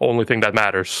the only thing that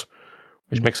matters.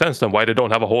 Which makes sense then why they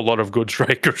don't have a whole lot of good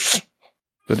strikers.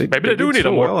 But Maybe they do need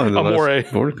a more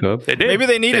World Cup. They did. Maybe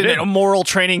they needed a moral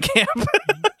training camp.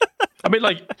 I mean,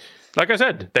 like I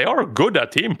said, they are good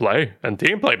at team play, and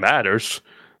team play matters.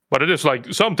 But it is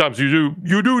like sometimes you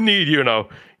do need,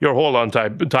 your hold on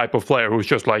type of player who's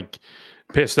just like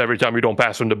pissed every time you don't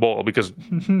pass him the ball, because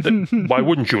why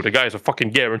wouldn't you? The guy is a fucking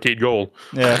guaranteed goal.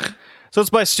 Yeah. So it's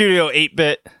by Studio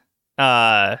 8-Bit.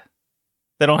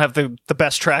 They don't have the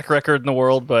best track record in the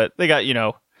world, but they got, What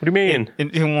do you mean?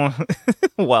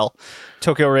 Well,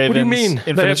 Tokyo Ravens, What do you mean?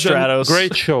 Infinite Stratos.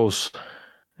 Great shows.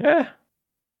 Yeah.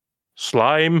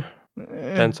 Slime.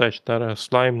 Tensei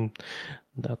Slime.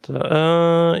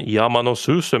 Yamano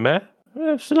Susume.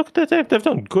 Look, they've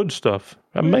done good stuff.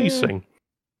 Amazing.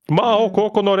 Mao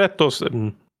Koko no Retos.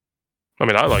 I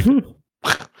mean, I like it.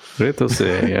 Retos,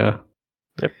 yeah.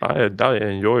 Yep, I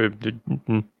enjoy it.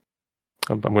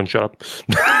 I'm going to shut up.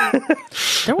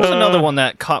 There was another one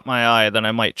that caught my eye that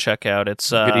I might check out. It's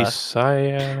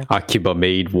Grisaya. Akiba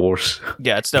Maid Wars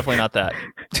yeah, it's definitely not that.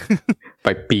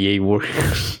 by PA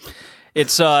Warriors.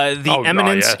 It's The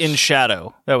Eminence yes. in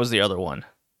Shadow. That was the other one.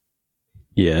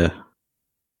 Yeah.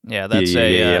 Yeah, that's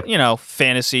Yeah.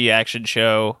 fantasy action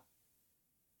show.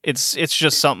 It's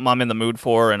just something I'm in the mood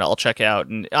for, and I'll check out.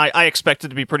 And I expect it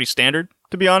to be pretty standard,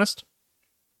 to be honest.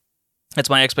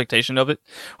 That's my expectation of it.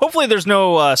 Hopefully, there's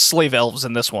no slave elves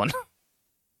in this one.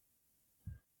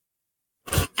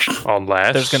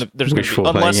 Unless there's gonna be,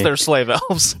 unless there's slave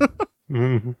elves.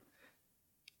 Mm-hmm.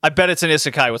 I bet it's an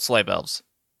isekai with slave elves.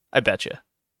 I bet you.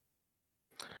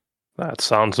 That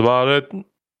sounds about it.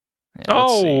 Yeah,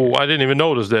 I didn't even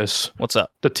notice this. What's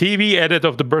up? The TV edit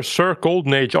of the Berserk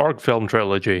Golden Age ARC film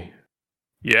trilogy.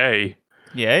 Yay.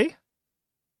 Yay?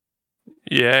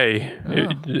 Yay. Oh.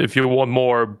 If you want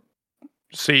more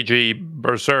CG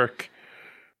Berserk,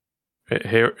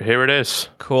 here it is.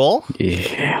 Cool.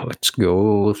 Yeah, let's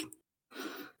go.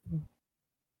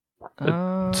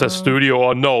 It says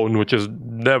Studio Unknown, which is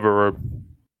never a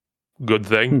good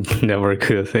thing. Never a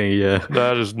good thing, yeah.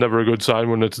 That is never a good sign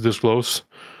when it's this close.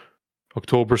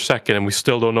 October 2nd, and we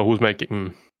still don't know who's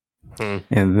making. And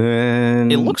then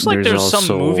It looks like there's some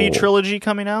also movie trilogy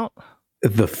coming out.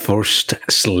 the first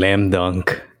Slam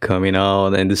Dunk coming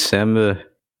out in December.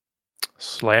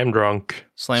 Slam Drunk.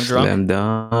 Slam Drunk. Slam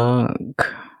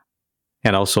Dunk.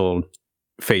 And also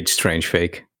Fate Strange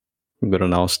Fake got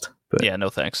announced. But Yeah, no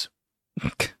thanks.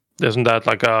 Isn't that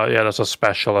like that's a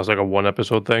special, that's like a 1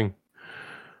 episode thing.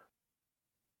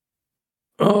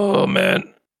 Oh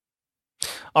man.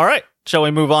 All right. Shall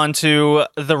we move on to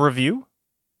the review?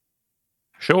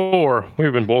 Sure.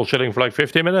 We've been bullshitting for like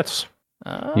 50 minutes.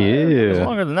 It's yeah.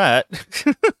 longer than that.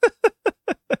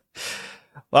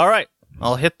 All right.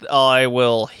 I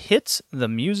will hit the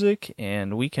music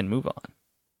and we can move on.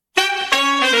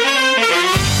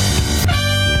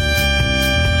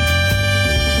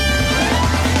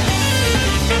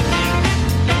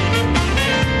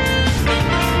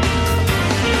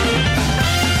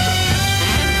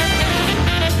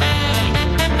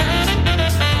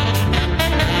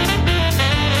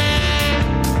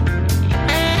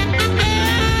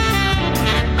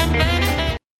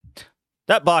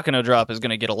 That Bakano drop is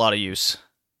going to get a lot of use.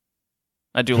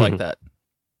 I do like that.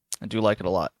 I do like it a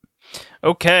lot.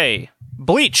 Okay.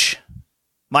 Bleach.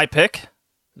 My pick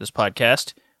for this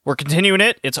podcast. We're continuing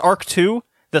it. It's Arc 2,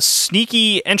 the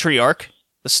Sneaky Entry Arc.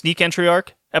 The Sneak Entry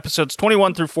Arc. Episodes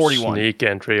 21 through 41. Sneak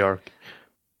entry arc.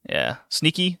 Yeah.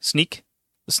 Sneak. The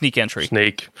Sneak Entry.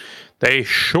 Sneak. They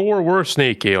sure were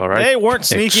sneaky, all right? They weren't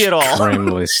sneaky at all.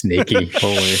 Extremely sneaky.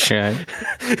 Holy shit.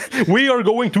 We are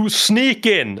going to sneak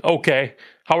in. Okay.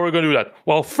 How are we going to do that?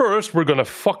 Well, first, we're going to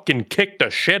fucking kick the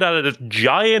shit out of this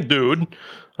giant dude,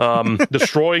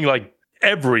 destroying, like,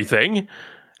 everything.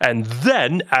 And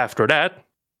then, after that,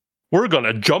 we're going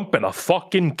to jump in a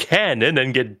fucking cannon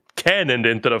and get cannoned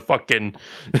into the fucking...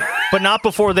 But not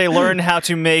before they learn how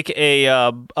to make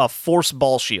a force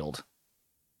ball shield.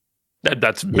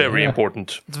 That's very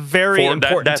important. It's very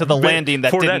important to the landing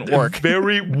that didn't work.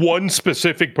 Very one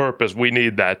specific purpose. We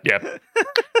need that. Yep.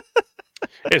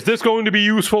 Is this going to be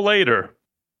useful later?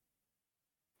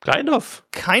 Kind of.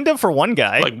 Kind of for one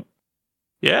guy.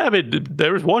 Yeah, I mean,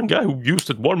 there is one guy who used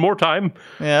it one more time.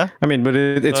 Yeah. I mean, but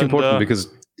it's And, important because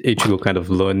Ichigo kind of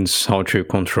learns how to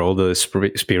control the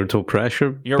spiritual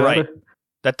pressure. You're better. right.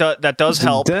 That does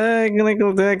help.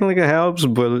 Technically helps,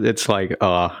 but it's like,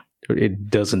 it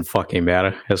doesn't fucking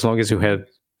matter. As long as you have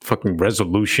fucking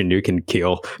resolution, you can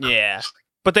kill. Yeah.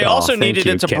 But they Oh, also thank needed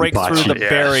you, it to break through Kenpachi. the Yes.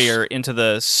 barrier into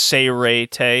the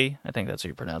Seirei. I think that's how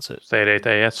you pronounce it.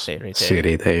 Yes. Seirei.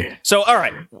 City there. So, all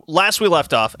right. Last we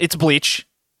left off, it's Bleach.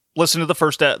 Listen to the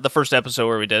first episode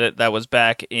where we did it. That was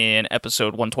back in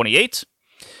episode 128.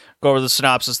 Go over the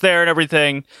synopsis there and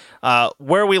everything.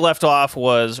 Where we left off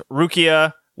was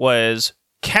Rukia was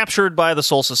captured by the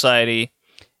Soul Society.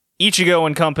 Ichigo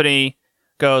and company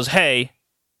goes, hey,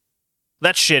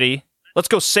 that's shitty. Let's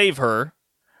go save her.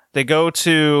 They go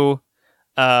to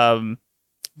the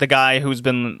guy who's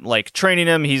been like training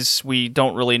him. We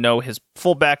don't really know his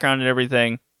full background and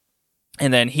everything.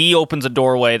 And then he opens a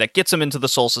doorway that gets him into the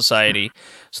Soul Society.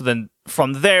 So then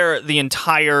from there, the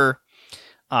entire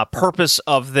purpose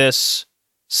of this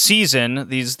season,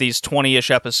 these 20-ish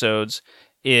episodes,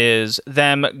 is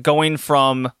them going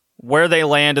from where they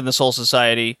land in the Soul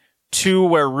Society to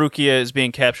where Rukia is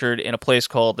being captured in a place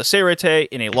called the Seirei,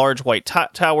 in a large white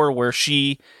tower where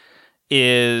she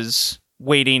is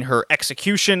waiting her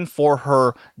execution for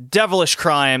her devilish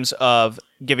crimes of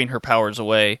giving her powers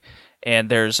away. And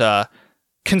there's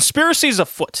conspiracies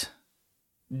afoot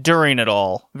during it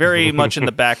all, very much in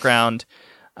the background.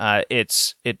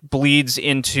 It bleeds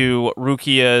into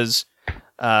Rukia's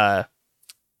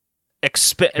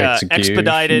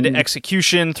expedited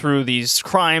execution through these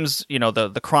crimes. You know,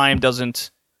 the crime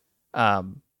doesn't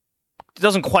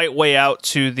quite weigh out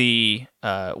to the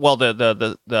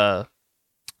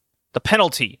the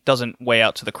penalty doesn't weigh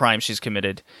out to the crime she's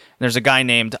committed. And there's a guy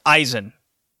named Aizen.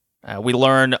 We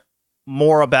learn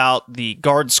more about the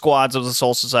guard squads of the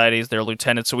Soul Societies, their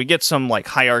lieutenants. So we get some like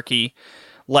hierarchy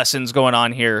lessons going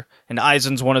on here. And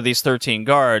Aizen's one of these 13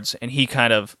 guards, and he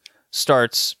kind of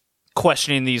starts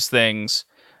questioning these things.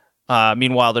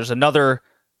 Meanwhile, there's another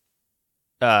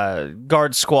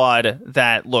guard squad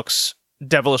that looks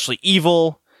devilishly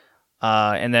evil.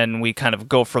 And then we kind of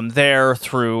go from there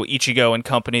through Ichigo and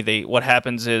company. What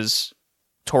happens is,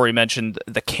 Tori mentioned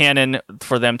the cannon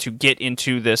for them to get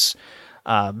into this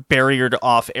barriered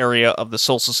off area of the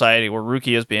Soul Society where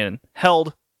Rukia is being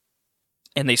held.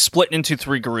 And they split into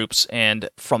 3 groups. And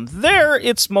from there,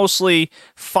 it's mostly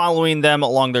following them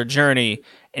along their journey.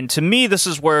 And to me, this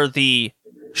is where the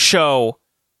show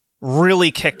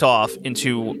really kicked off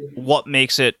into what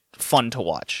makes it fun to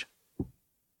watch.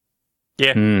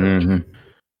 Yeah, Mm-hmm.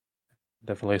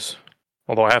 definitely is.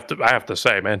 Although I have to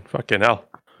say, man, fucking hell.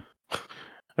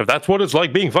 If that's what it's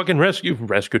like being fucking rescued,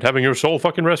 having your soul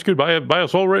fucking rescued by a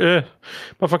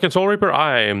fucking Soul Reaper,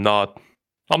 I'm not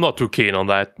too keen on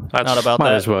that. That's Not about Might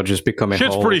that. as well just become a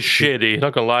shit's whole- pretty shitty.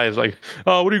 Not gonna lie, it's like,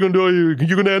 oh, what are you gonna do?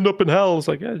 You're gonna end up in hell. It's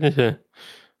like, I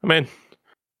mean,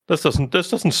 this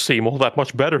doesn't seem all that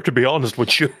much better, to be honest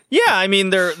with you. Yeah, I mean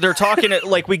they're talking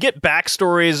like we get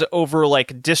backstories over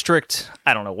like District,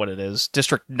 I don't know what it is,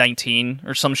 District 19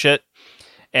 or some shit,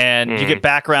 and you get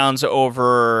backgrounds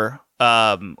over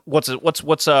what's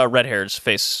Red Hair's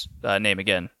face name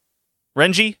again?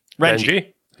 Renji.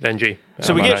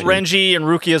 So we get Renji and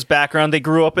Rukia's background. They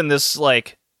grew up in this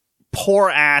like poor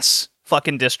ass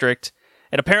fucking district,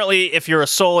 and apparently if you're a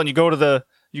soul and you go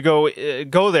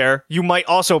there, you might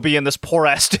also be in this poor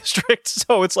ass district.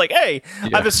 So it's like, hey,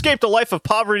 I've escaped a life of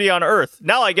poverty on Earth.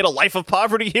 Now I get a life of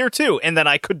poverty here too, and then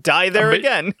I could die there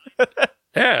again.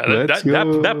 Yeah, Let's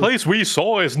go. that place we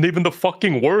saw isn't even the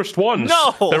fucking worst ones.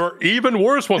 No! There are even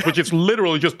worse ones, which is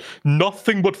literally just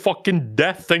nothing but fucking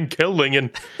death and killing. And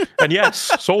yes,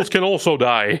 souls can also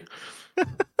die.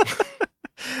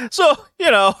 So,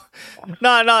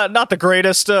 not the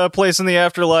greatest place in the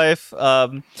afterlife.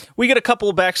 We get a couple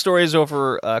of backstories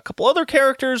over a couple other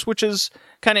characters, which is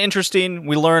kind of interesting.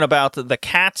 We learn about the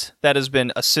cat that has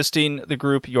been assisting the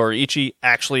group, Yoriichi,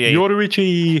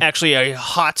 actually a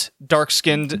hot,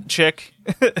 dark-skinned chick.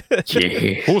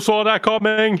 Yeah. Who saw that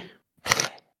coming?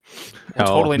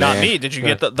 Totally not man. me. Did you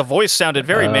get the voice sounded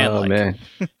very manlike? Man.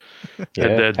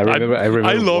 Yeah, And I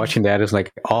remember love- watching that. It's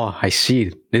like, oh, I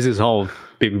see. This is how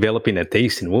developing a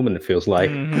taste in woman feels like.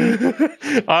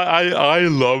 I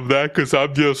love that because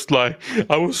I'm just like,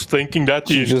 I was thinking that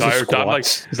the Just entire time. Like,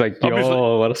 squats. It's like, obviously-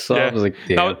 yo, what a song. yeah. I was like,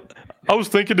 damn. Now, I was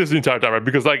thinking this the entire time, right?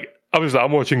 Because like, obviously,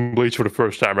 I'm watching Bleach for the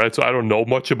first time, right? So I don't know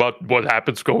much about what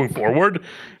happens going forward.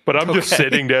 But I'm just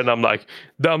sitting there, and I'm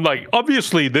like,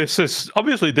 obviously,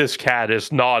 this cat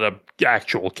is not an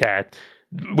actual cat.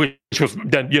 Which was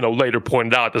then, later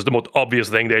pointed out as the most obvious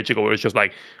thing that Ichigo was just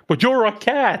like, but you're a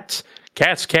cat.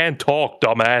 cats can't talk,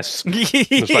 dumbass.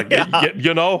 It's like,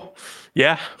 you know,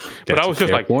 yeah. But I was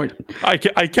just like, point. I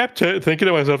kept thinking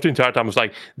to myself the entire time. I was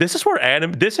like, this is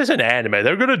an anime.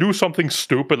 They're gonna do something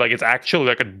stupid, like it's actually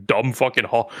like a dumb fucking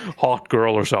hot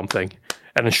girl or something.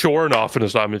 And then sure enough, in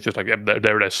this time, it's just like,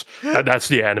 there it is. That's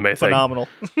the anime thing. Phenomenal.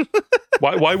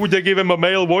 Why would they give him a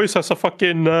male voice as a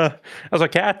fucking as a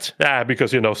cat?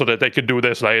 Because so that they could do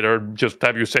this later. Just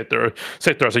have you sit there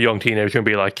as a young teenager and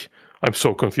be like, I'm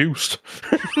so confused.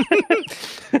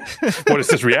 What is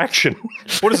this reaction?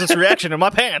 What is this reaction in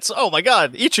my pants? Oh my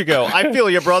god, Ichigo, I feel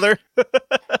you, brother. Fucking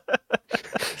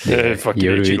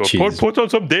Ichigo. Put on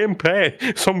some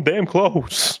damn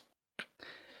clothes.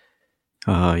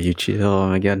 Yuchi, oh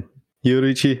my god.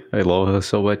 Yorichi, I love her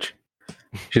so much.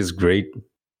 She's great.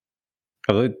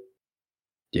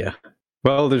 Yeah.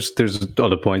 Well, there's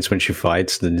other points when she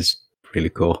fights that is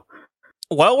really cool.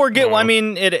 Well, I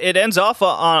mean, it ends off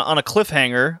on a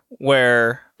cliffhanger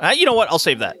where you know what? I'll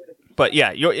save that. But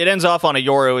yeah, it ends off on a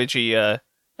Yorichi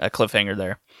cliffhanger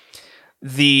there.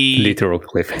 The literal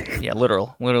cliffhanger. Yeah,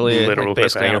 literally like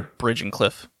basically cliffhanger. a bridge and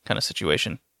cliff kind of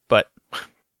situation. But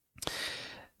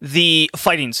the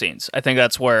fighting scenes, I think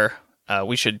that's where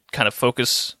we should kind of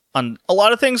focus on a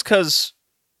lot of things, because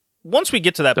once we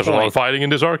get to that There's point, a lot of fighting in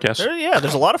this arc, yes.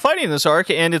 There's a lot of fighting in this arc,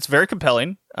 and it's very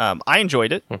compelling. I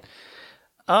enjoyed it.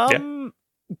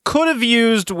 Could have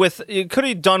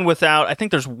done without. I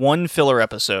think there's one filler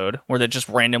episode where that just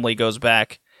randomly goes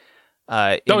back.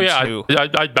 I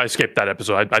skipped that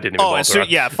episode. I didn't even bother.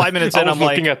 5 minutes in, I'm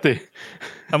looking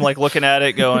at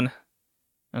it, going,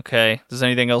 okay, does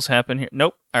anything else happen here?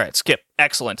 Nope. All right, skip.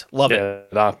 Excellent. Love it.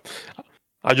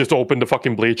 I just opened the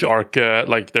fucking Bleach arc.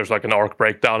 Like, there's like an arc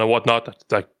breakdown and whatnot.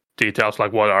 Like details,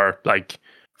 like what are like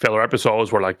filler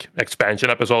episodes, were like expansion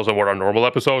episodes, and what are normal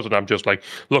episodes. And I'm just like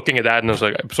looking at that, and it's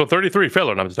like episode 33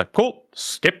 filler, and I'm just like, cool,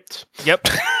 skipped. Yep.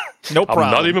 No problem.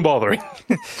 I'm not even bothering.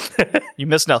 You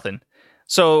missed nothing.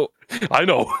 So I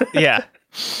know. Yeah.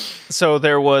 So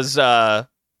there was what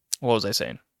was I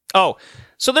saying? Oh,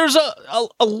 so there's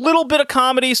a little bit of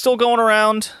comedy still going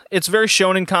around. It's very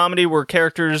shonen comedy where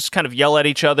characters kind of yell at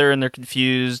each other and they're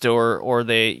confused, or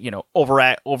they,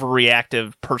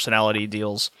 overreactive personality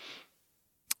deals.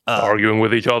 Arguing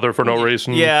with each other for no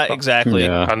reason. Yeah, exactly.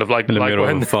 Yeah. Kind of like In the middle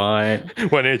when of a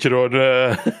fight. when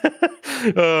Ichiro.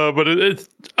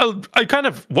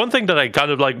 But one thing that I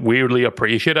kind of like weirdly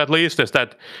appreciate, at least, is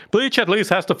that Bleach at least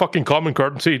has the fucking common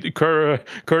courtesy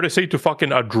to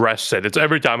fucking address it. It's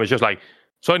every time it's just like,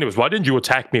 so anyways, why didn't you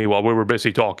attack me while we were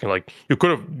busy talking? Like, you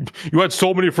had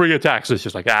so many free attacks. It's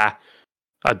just like,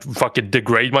 I'd fucking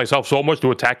degrade myself so much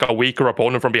to attack a weaker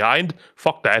opponent from behind.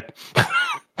 Fuck that.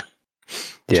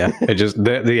 Yeah, it just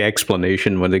the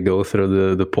explanation when they go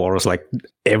through the portals, like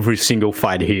every single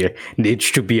fight here needs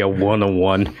to be a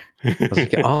one-on-one. I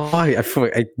was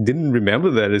like, I didn't remember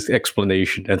that as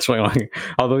explanation. That's why, like,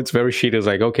 although it's very shitty, it's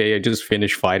like, okay, I just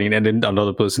finished fighting, and then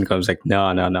another person comes like, no,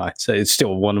 it's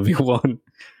still 1v1.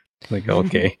 Like,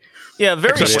 okay. Yeah,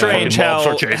 very strange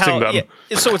how them. Yeah,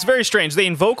 so it's very strange. They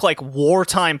invoke like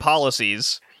wartime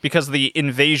policies because of the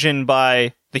invasion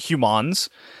by the humans.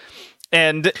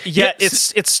 And yet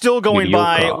it's still going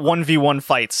by 1v1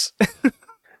 fights.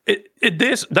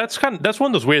 That's one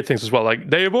of those weird things as well. Like,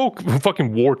 they evoke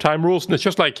fucking wartime rules, and it's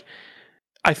just like,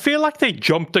 I feel like they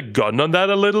jumped the gun on that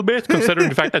a little bit, considering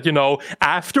the fact that,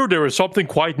 after there is something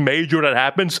quite major that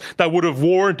happens that would have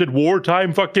warranted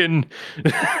wartime fucking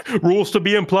rules to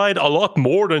be implied a lot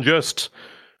more than just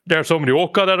there are so many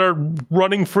Oka that are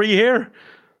running free here.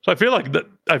 So I feel like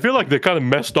they kind of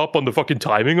messed up on the fucking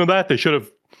timing on that. They should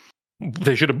have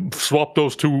swapped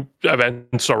those two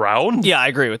events around. Yeah, I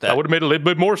agree with that. That would have made a little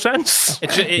bit more sense.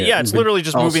 It's literally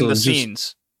just moving the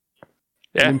scenes.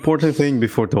 Yeah. An important thing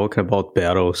before talking about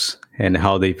battles and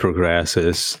how they progress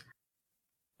is,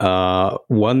 the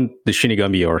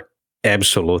Shinigami are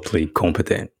absolutely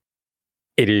competent.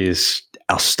 It is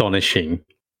astonishing.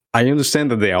 I understand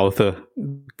that the author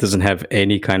doesn't have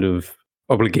any kind of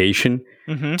obligation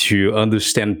to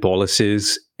understand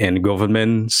policies and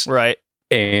governments. Right.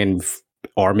 And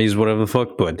armies, whatever the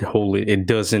fuck, but it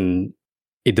doesn't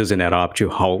add up to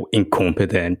how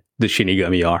incompetent the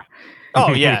Shinigami are.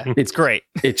 Oh yeah, it's great.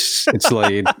 It's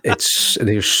like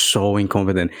they're so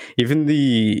incompetent. Even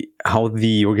how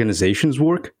the organizations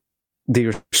work,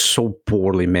 they're so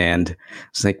poorly manned.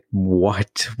 It's like,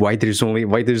 what? Why there's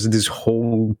this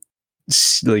whole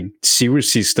like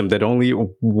series system that only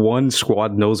one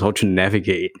squad knows how to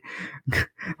navigate.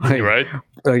 Right?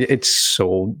 Like, it's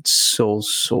so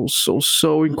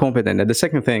incompetent. And the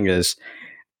second thing is,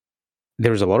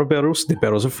 there's a lot of battles. The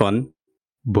battles are fun.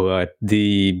 but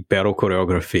the battle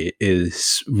choreography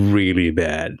is really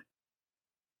bad.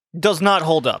 Does not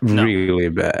hold up. No. Really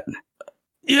bad.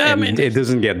 Yeah, And it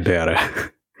doesn't get better.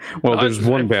 Well, there's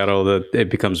one battle that it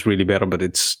becomes really better, but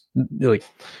it's like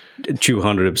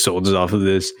 200 episodes off of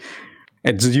this.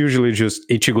 It's usually just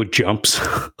Ichigo jumps.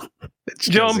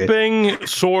 Jumping,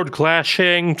 sword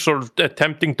clashing, sort of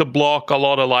attempting to block, a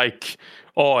lot of like,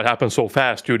 oh, it happened so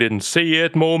fast you didn't see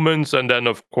it moments, and then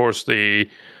of course Then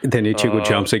Ichigo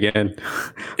jumps again.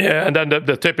 Yeah, and then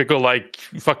the typical like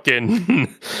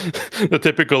fucking the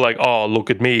typical like, oh, look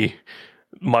at me,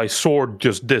 my sword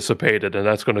just dissipated, and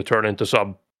that's going to turn into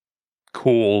some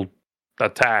cool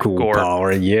attack or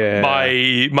power, yeah.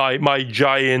 My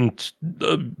giant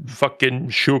fucking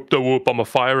shoop the whoop, I'm a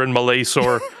fire in my lace,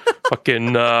 or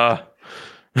fucking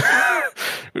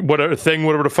whatever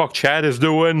the fuck Chad is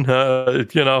doing,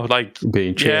 like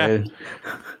being Chad.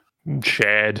 Yeah,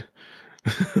 Chad.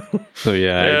 So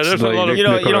yeah, there's a lot of you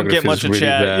don't get much of really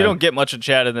Chad. bad. You don't get much of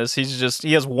Chad in this.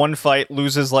 He has one fight,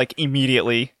 loses like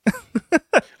immediately.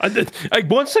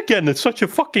 Once again, it's such a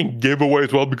fucking giveaway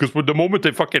as well, because with the moment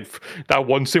they fucking that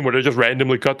one scene where they just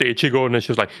randomly cut the Ichigo and it's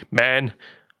just like, man,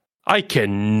 I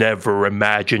can never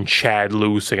imagine Chad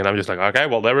losing, and I'm just like, okay,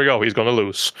 well there we go, he's gonna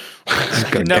lose. I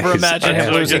can never imagine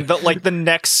him losing. The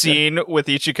next scene with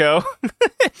Ichigo,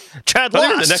 Chad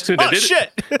lost. The next scene,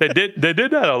 they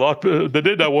did that a lot. They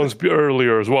did that once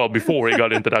earlier as well, before he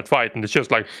got into that fight, and it's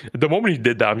just like the moment he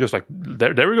did that, I'm just like,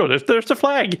 there we go. There's the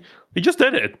flag. He just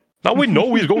did it. Now we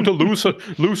know he's going to lose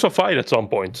a fight at some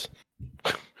point.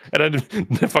 And then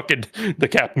the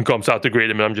captain comes out to greet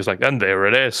him, and I'm just like, and there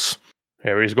it is.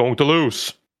 Here he's going to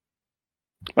lose.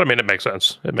 But I mean, it makes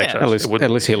sense. It makes sense. At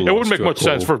least he lost. It wouldn't make much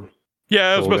sense for.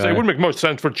 Yeah, I was supposed to say, it wouldn't make much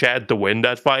sense for Chad to win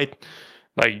that fight.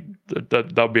 Like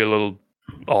that'd be a little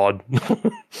odd.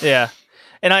 Yeah,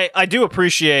 and I do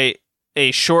appreciate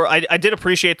a short. I did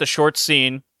appreciate the short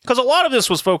scene, because a lot of this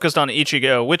was focused on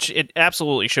Ichigo, which it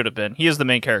absolutely should have been. He is the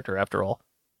main character after all.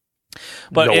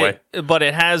 But no way. But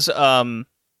it has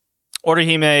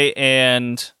Orihime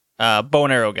and bow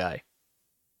and arrow guy.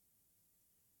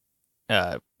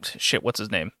 What's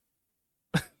his name?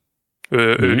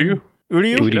 Uryu?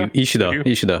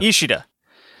 Ishida.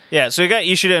 Yeah, so you got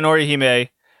Ishida and Orihime.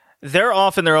 They're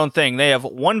off in their own thing. They have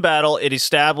one battle. It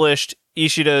established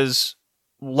Ishida's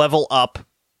level up,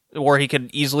 where he could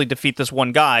easily defeat this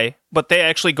one guy, but they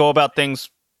actually go about things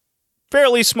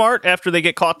fairly smart after they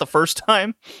get caught the first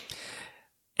time,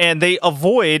 and they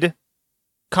avoid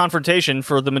confrontation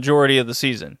for the majority of the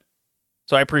season.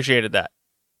 So I appreciated that.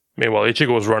 Meanwhile,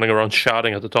 Ichigo was running around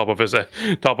shouting at the top of his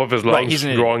lungs,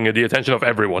 drawing the attention of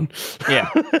everyone. Yeah,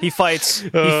 he fights.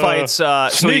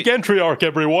 Sneak entry arc,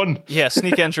 everyone. Yeah,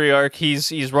 sneak entry arc.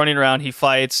 He's running around. He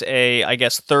fights I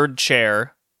guess third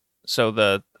chair.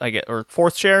 So or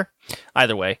fourth chair,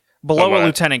 either way, below a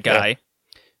lieutenant guy. Yeah.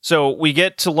 So we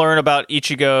get to learn about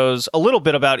a little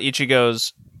bit about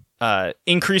Ichigo's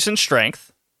increase in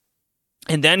strength,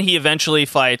 and then he eventually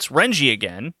fights Renji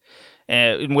again,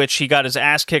 in which he got his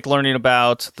ass kicked learning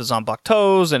about the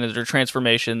Zanbakutos and their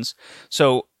transformations.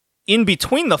 So in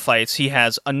between the fights, he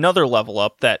has another level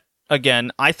up that,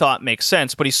 again, I thought makes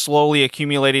sense, but he's slowly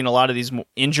accumulating a lot of these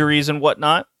injuries and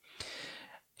whatnot.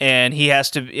 And he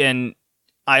has to, and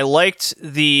I liked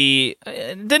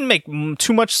it didn't make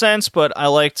too much sense, but I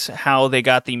liked how they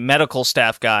got the medical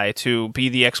staff guy to be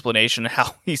the explanation of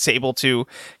how he's able to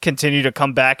continue to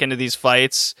come back into these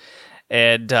fights,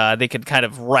 and they could kind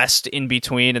of rest in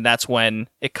between, and that's when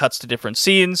it cuts to different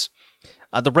scenes.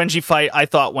 The Renji fight, I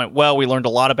thought, went well. We learned a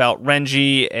lot about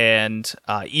Renji and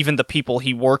even the people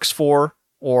he works for,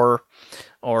 or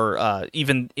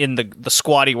even in the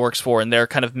squad he works for, and their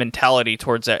kind of mentality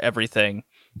towards everything.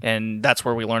 And that's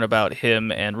where we learn about him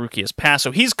and Rukia's past.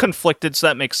 So he's conflicted, so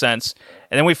that makes sense.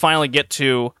 And then we finally get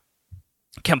to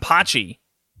Kenpachi,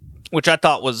 which I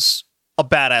thought was a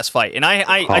badass fight. And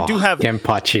I do have...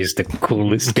 Kenpachi is the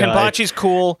coolest guy. Kenpachi's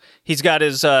cool. He's got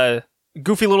his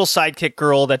goofy little sidekick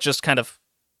girl that just kind of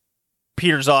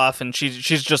peters off, and she's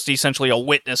just essentially a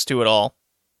witness to it all.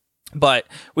 But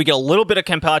we get a little bit of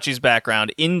Kenpachi's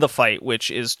background in the fight, which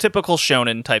is typical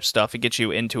shonen type stuff. It gets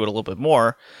you into it a little bit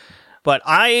more. But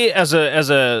I, as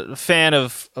a fan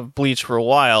of Bleach for a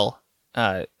while,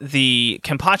 the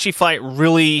Kenpachi fight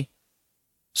really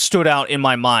stood out in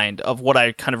my mind of what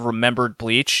I kind of remembered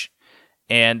Bleach.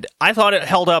 And I thought it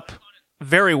held up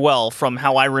very well from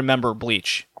how I remember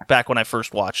Bleach back when I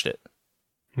first watched it.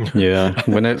 Yeah,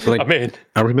 when I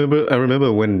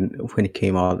remember when it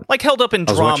came out, like held up in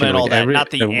drama and all that. Not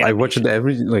the I watched I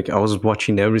was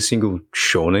watching every single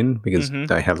shonen because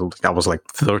I was like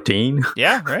 13.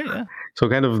 Yeah, right. Yeah. So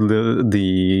kind of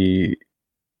the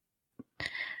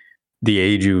the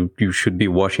age you should be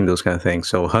watching those kind of things.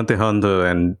 So Hunter x Hunter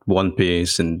and One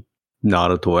Piece and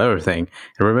Naruto, everything.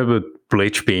 I remember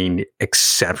Bleach being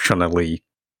exceptionally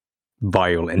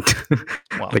violent.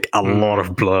 Wow. Like a lot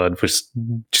of blood was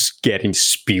just getting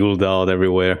spewed out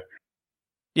everywhere.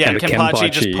 Yeah, And the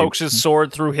Kenpachi just Kenpachi- pokes his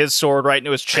sword through his sword right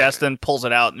into his chest, and pulls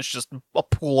it out, and it's just a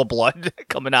pool of blood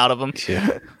coming out of him.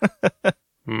 Yeah.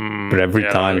 Hmm, But every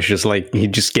yeah. time it's just like he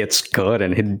just gets cut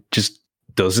and he just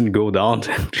doesn't go down.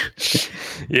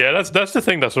 Yeah, that's the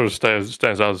thing that sort of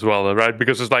stands out as well, right?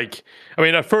 Because it's like, I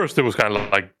mean, at first it was kind of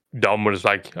like dumb, when it's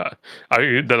like,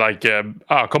 they're like,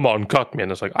 come on, cut me,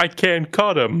 and it's like, I can't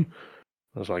cut him.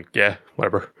 I was like, yeah,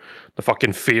 whatever. The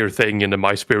fucking fear thing and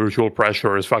my spiritual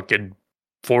pressure is fucking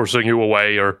forcing you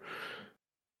away, or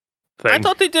thing. I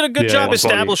thought they did a good Yeah, job it's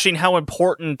funny. establishing how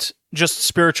important just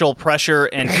spiritual pressure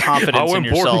and confidence how in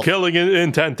important yourself. killing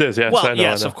intent is. Yes, I Well, know,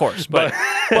 yes, I know. of course, but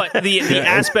the Yeah,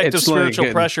 aspect of it's like,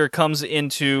 spiritual pressure comes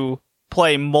into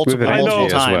play multiple With Renji multiple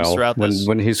as times well. throughout this.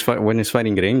 When he's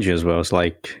fighting Renji as well, it's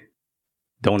like,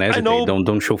 don't know. hesitate,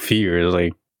 don't show fear. It's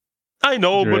like, I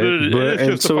know, but, it's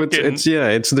and just so a fucking, it's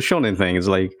the shonen thing. It's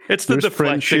like it's the there's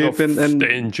deflecting of friendship and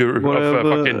danger of whatever.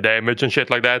 fucking damage and shit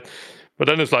like that. But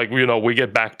then it's like, we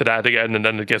get back to that again, and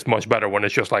then it gets much better when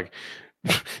it's just like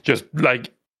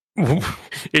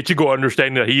Ichigo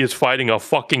understanding that he is fighting a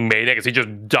fucking maniac as he just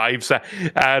dives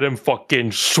at him,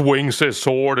 fucking swings his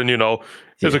sword, and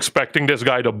is expecting this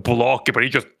guy to block it, but he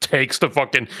just takes the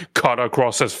fucking cut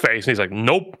across his face, and he's like,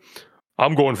 nope,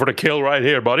 I'm going for the kill right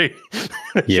here, buddy.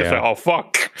 It's just like, oh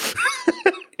fuck.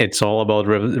 it's all about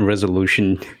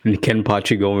resolution. And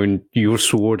Kenpachi going, your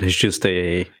sword is just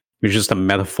a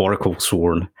metaphorical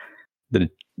sword. The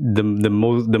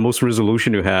most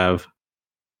resolution you have,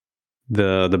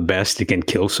 the best you can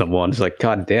kill someone. It's like,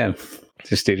 god damn.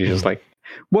 This dude is just like,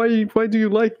 why do you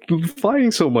like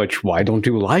fighting so much? Why don't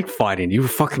you like fighting? You're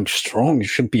fucking strong. You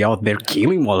should be out there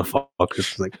killing motherfuckers.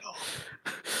 It's like, oh.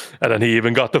 And then he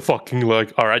even got the fucking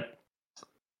like, all right,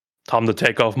 time to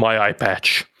take off my eye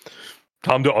patch.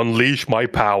 Time to unleash my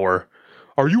power.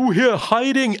 Are you here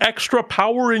hiding extra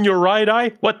power in your right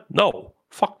eye? What? No.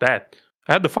 Fuck that.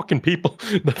 I had the fucking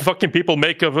people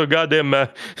make of a goddamn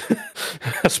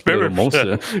spirit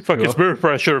monster. spirit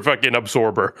pressure fucking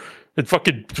absorber. It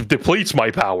fucking depletes my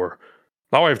power.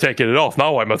 Now I've taken it off.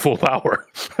 Now I'm at full power.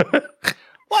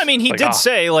 Well, I mean, he Like, did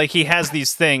say he has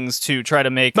these things to try to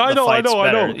make the I know. fights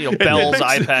better. It Bell's makes-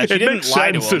 eye patch. He it didn't makes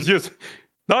lie to sense. him. It's just,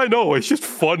 I know. It's just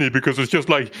funny because it's just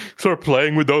like sort of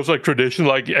playing with those like traditional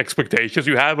like expectations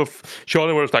you have of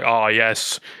Shonen, where it's like, oh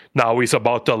yes, now he's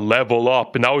about to level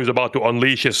up, and now he's about to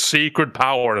unleash his secret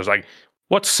power, and it's like,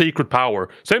 what's secret power?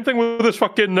 Same thing with this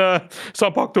fucking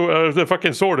Sanpaku, the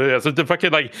fucking sword. It's the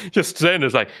fucking like just saying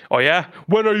it's like, oh yeah,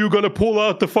 when are you gonna pull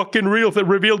out the fucking real thing,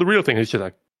 reveal the real thing? It's just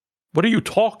like, what are you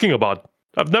talking about?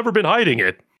 I've never been hiding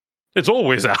it. It's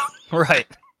always out. Right.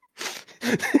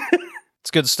 It's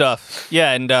good stuff.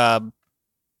 Yeah, and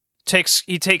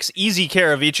he takes easy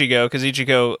care of Ichigo because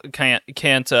Ichigo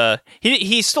can't.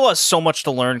 He still has so much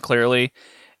to learn, clearly,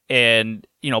 and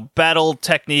battle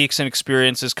techniques and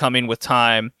experience is coming with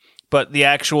time. But the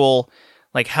actual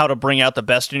how to bring out the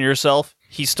best in yourself,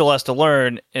 he still has to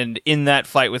learn. And in that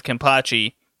fight with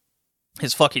Kenpachi,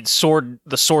 his fucking sword,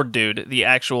 the sword dude, the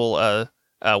actual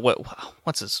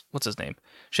what's his name?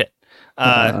 Shit.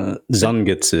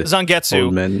 Zangetsu. Zangetsu.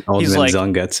 Old man He's like,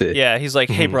 Zangetsu. Yeah, he's like,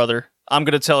 hey, brother, I'm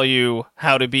going to tell you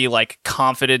how to be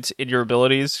confident in your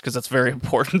abilities, because that's very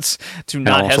important to And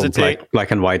not also hesitate.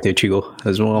 black and white Ichigo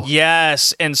as well.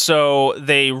 Yes, and so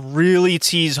they really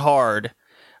tease hard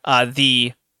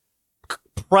the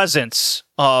presence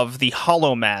of the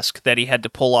hollow mask that he had to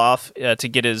pull off to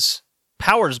get his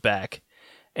powers back,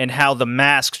 and how the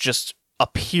mask just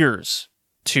appears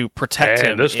to protect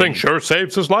him. This thing sure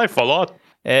saves his life a lot.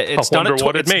 It's done it.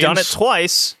 Done it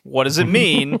twice. What does it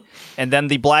mean? And then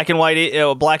the black and white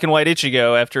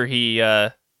Ichigo, after he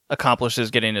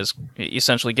accomplishes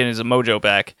essentially getting his mojo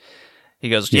back, he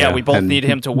goes, "Yeah, we both need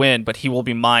him to win, but he will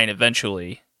be mine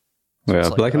eventually." So Yeah,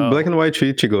 black and white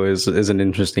Ichigo is an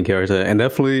interesting character, and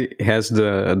definitely has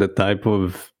the type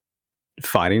of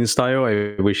fighting style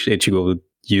I wish Ichigo would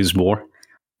use more.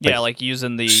 Yeah, like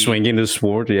using the swinging the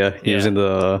sword. Yeah, using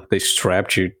the strap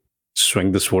to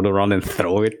swing the sword around and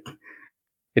throw it.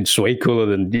 It's way cooler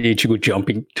than Ichigo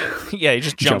jumping. Yeah, he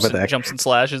just jumps and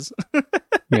slashes.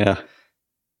 Yeah.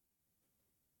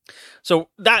 So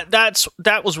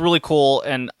that was really cool,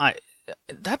 and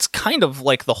that's kind of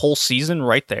like the whole season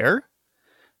right there.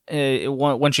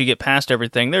 Once you get past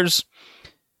everything,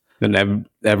 then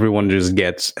everyone just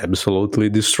gets absolutely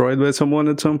destroyed by someone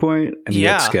at some point and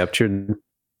gets captured.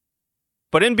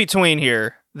 But in between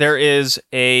here, there is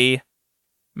a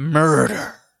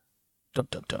murder. Dun,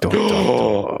 dun,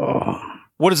 dun.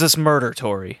 What is this murder,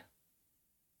 Tori?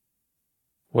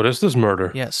 What is this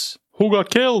murder? Yes. Who got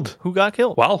killed? Who got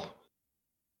killed? Well,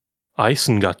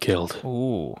 Ison got killed.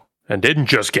 Ooh. And didn't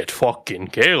just get fucking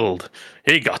killed.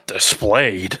 He got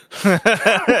displayed.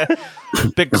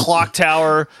 Big clock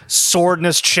tower, sword in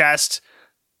his chest,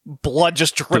 blood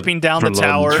just dripping down the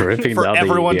tower for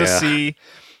everyone to see.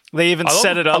 They even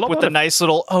set it up with a nice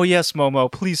little, oh yes, Momo,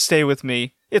 please stay with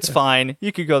me. It's fine.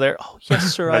 You could go there. Oh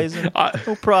yes, Sir Eisen.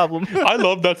 No problem. I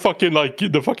love that fucking, like,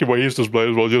 the fucking way he's displayed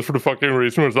as well, just for the fucking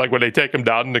reason where it's like when they take him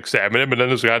down and examine him, and then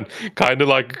it's kind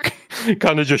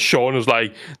of just showing us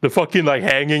like the fucking, like,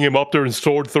 hanging him up there and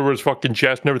sword through his fucking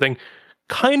chest and everything.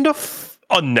 Kind of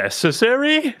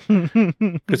unnecessary.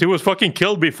 Because he was fucking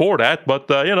killed before that, but,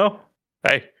 you know,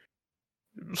 hey,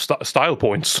 style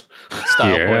points.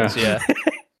 Style points, yeah.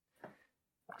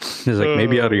 He's like,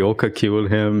 maybe Arioka killed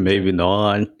him, maybe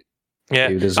not. Yeah,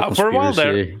 maybe for a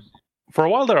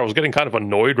while there, I was getting kind of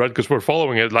annoyed, right? Because we're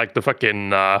following it like the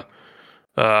fucking the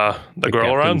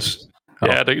girl around.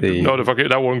 Yeah,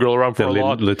 that one girl around for a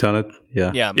lot. Lieutenant.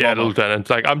 Yeah, the lieutenant.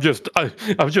 Like, I was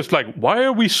just like, why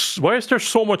is there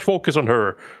so much focus on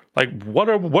her? Like, what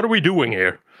are we doing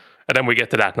here? And then we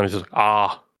get to that, and I'm just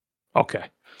like, okay.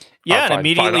 Yeah, it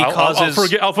immediately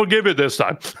causes... I'll forgive it this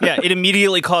time. Yeah, it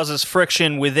immediately causes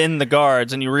friction within the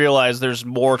guards, and you realize there's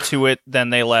more to it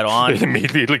than they let on. It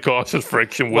immediately causes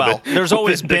friction with it. There's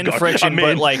always been friction,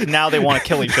 but, like, now they want to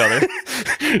kill each other.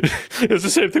 It's the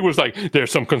same thing with, like,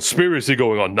 there's some conspiracy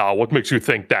going on now. What makes you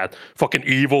think that? Fucking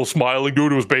evil, smiling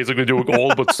dude who's basically doing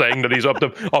all but saying that he's up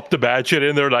to bad shit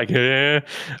in there, like,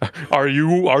 are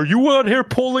you out here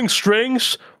pulling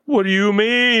strings? What do you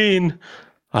mean?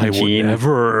 I would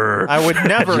never.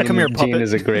 Come here, puppet. Gene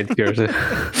is a great character.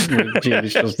 Gene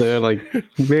is just there, like,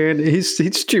 man, he's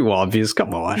too obvious.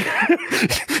 Come on.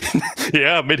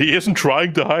 Yeah, I mean, he isn't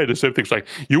trying to hide. The same thing's like,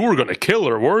 you were going to kill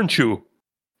her, weren't you?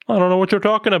 I don't know what you're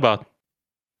talking about.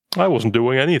 I wasn't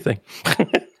doing anything.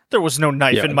 There was no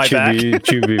knife in my back.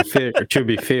 To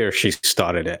be fair, she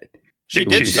started it. She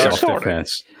did start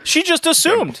self-defense. She just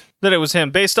assumed that it was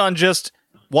him based on just...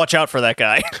 watch out for that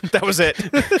guy. That was it.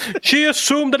 She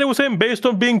assumed that it was him based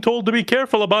on being told to be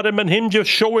careful about him and him just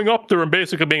showing up there and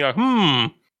basically being like,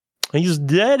 he's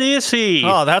dead, is he?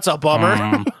 Oh, that's a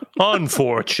bummer.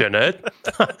 Unfortunate.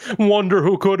 Wonder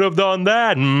who could have done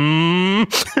that.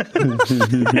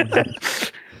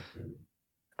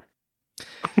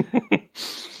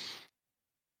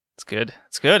 It's good.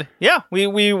 It's good. Yeah, we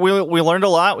learned a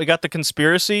lot. We got the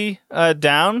conspiracy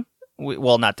down.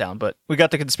 Not down, but we got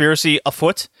the conspiracy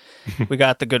afoot. We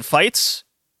got the good fights.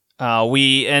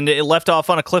 And it left off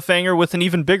on a cliffhanger with an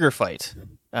even bigger fight.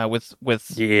 With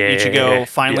Ichigo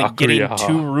finally getting to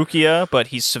Rukia, but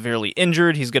he's severely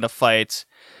injured. He's going to fight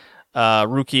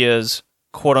Rukia's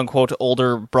quote-unquote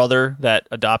older brother that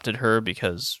adopted her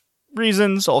because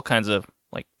reasons, all kinds of,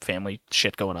 like, family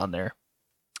shit going on there.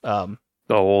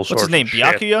 What's his name?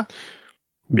 Byakuya?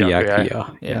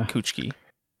 Byakuya. Yeah, Kuchiki.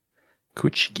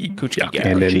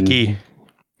 And then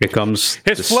becomes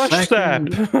his flesh stab.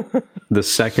 The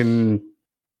second,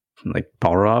 like,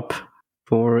 power up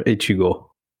for Ichigo.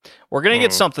 We're gonna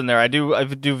get something there. I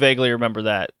do vaguely remember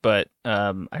that, but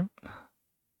I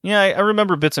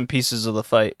remember bits and pieces of the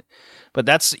fight. But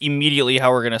that's immediately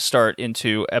how we're gonna start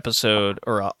into episode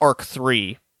or arc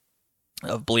 3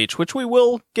 of Bleach, which we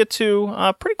will get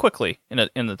to pretty quickly in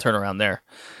the turnaround there.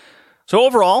 So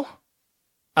overall,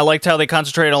 I liked how they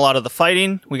concentrated on a lot of the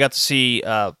fighting. We got to see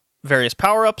various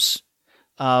power-ups.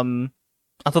 I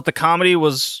thought the comedy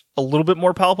was a little bit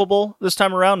more palpable this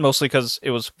time around, mostly because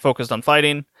it was focused on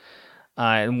fighting.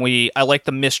 And I like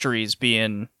the mysteries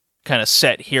being kind of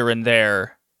set here and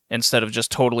there instead of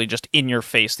just totally just in your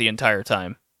face the entire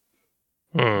time.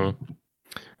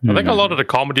 I think a lot of the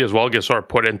comedy as well gets sort of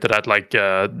put into that, like,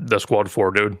 the Squad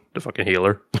 4 dude, the fucking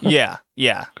healer. Yeah.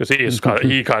 Because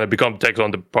he kind of takes on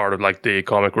the part of, like, the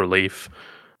comic relief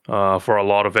for a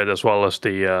lot of it, as well as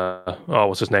the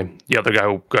what's his name? The other guy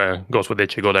who goes with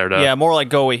Ichigo there. Yeah, more like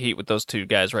go away heat with those two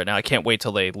guys right now. I can't wait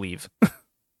till they leave.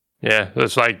 Yeah,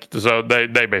 it's like, so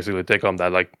they basically take on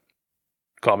that, like,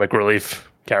 comic relief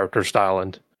character style,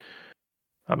 and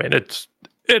I mean, it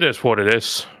is what it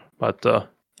is, but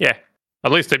yeah.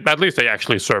 At least they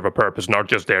actually serve a purpose, not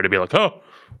just there to be like, oh,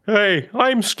 hey,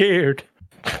 I'm scared.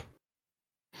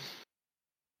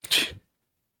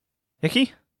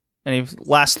 Nikki, any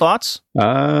last thoughts?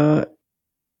 Character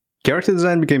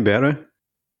design became better.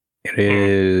 It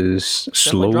is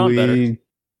slowly,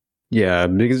 yeah,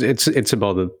 because it's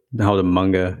about how the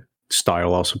manga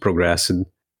style also progressed. And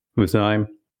with time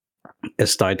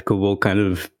as Tite Kubo kind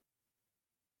of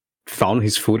found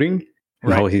his footing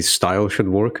and how his style should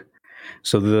work.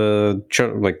 So the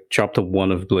chapter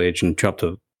 1 of Bleach and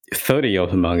chapter 30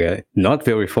 of the manga, not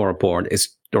very far apart,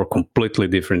 they're completely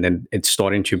different, and it's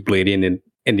starting to bleed in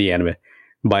the anime.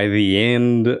 By the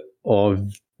end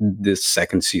of the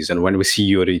second season, when we see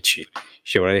Yorichi,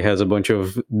 she already has a bunch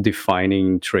of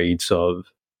defining traits of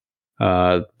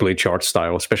Bleach art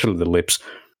style, especially the lips.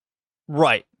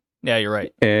 Right. Yeah, you're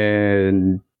right.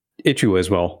 And Ichigo as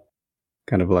well.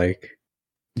 Kind of like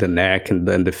the neck and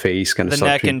then the face kind of the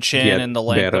neck and chin and the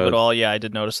length of it all. Yeah, I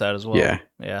did notice that as well.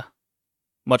 Yeah.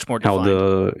 Much more defined.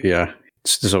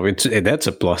 That's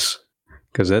a plus,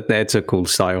 because that's a cool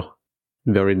style,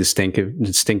 very distinctive.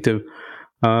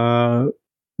 The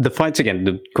fights, again,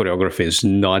 the choreography is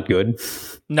not good.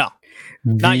 No,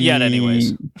 not yet.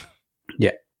 Anyways,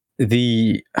 yeah,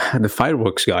 the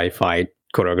fireworks guy fight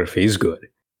choreography is good.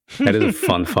 That is a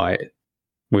fun fight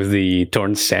with the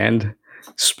torn sand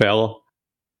spell.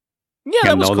 Yeah,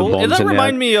 that was cool. That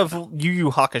reminded me of Yu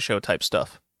Yu Hakusho type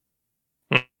stuff.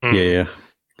 Yeah,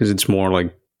 because it's more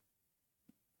like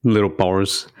little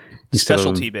powers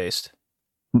specialty based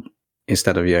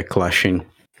instead of clashing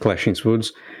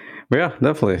swords. But yeah,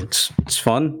 definitely it's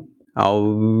fun.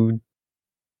 Then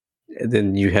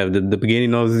you have the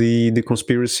beginning of the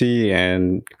conspiracy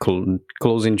and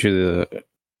closing to the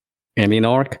ending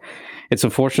arc. It's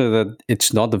unfortunate that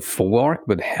it's not the full arc,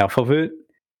 but half of it,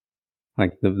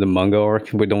 like the manga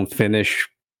arc, we don't finish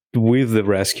with the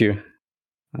rescue.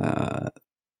 But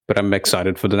I'm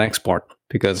excited for the next part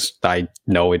because I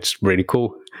know it's really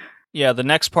cool. Yeah, the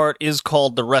next part is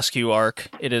called the Rescue Arc.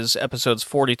 It is episodes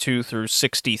 42 through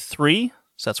 63,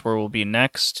 so that's where we'll be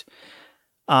next.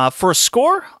 For a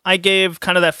score, I gave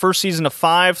kind of that first season a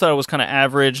 5. Thought it was kind of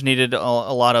average, needed a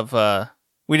lot of...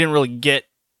 we didn't really get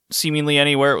seemingly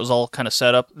anywhere. It was all kind of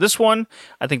set up. This one,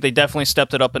 I think they definitely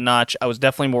stepped it up a notch. I was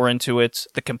definitely more into it.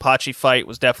 The Kenpachi fight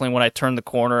was definitely when I turned the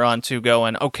corner onto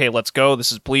going, okay, let's go.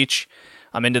 This is Bleach.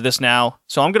 I'm into this now.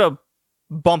 So I'm going to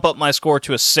bump up my score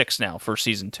to a 6 now for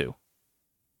season 2.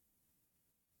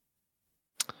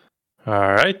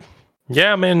 All right.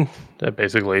 Yeah, I mean,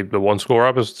 basically the one score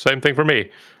up is the same thing for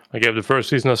me. I gave the first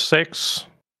season a 6.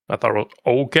 I thought it was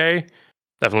okay.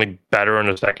 Definitely better in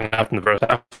the second half than the first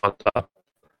half.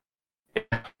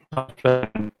 But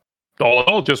all in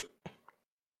all, just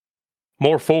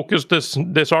more focused.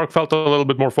 This arc felt a little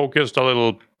bit more focused, a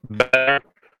little better.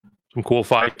 Some cool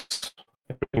fights.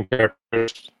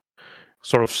 Characters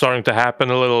sort of starting to happen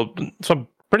a little. Some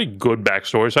pretty good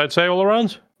backstories, I'd say, all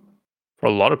around for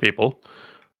a lot of people.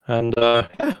 And yeah,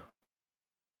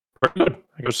 pretty good.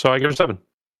 I give it 7.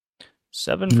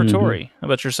 7 for Tori. How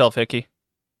about yourself, Hickey?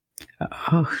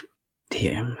 Oh,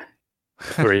 damn.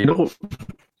 3.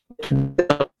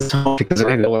 Because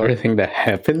I know everything that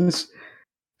happens,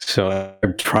 so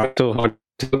I'm trying to hard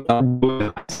to not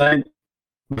do it.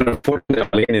 But unfortunately, I'll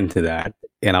lean into that,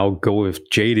 and I'll go with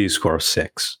JD's score of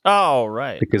 6. Oh,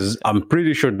 right. Because I'm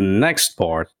pretty sure the next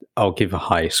part, I'll give a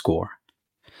high score.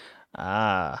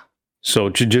 So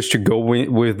just to go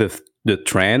with the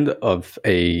trend of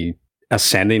a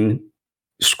ascending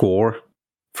score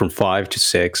from 5 to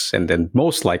 6, and then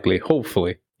most likely,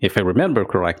 hopefully, if I remember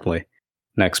correctly,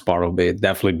 next part will be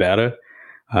definitely better.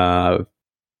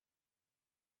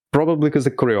 Probably because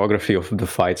the choreography of the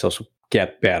fights also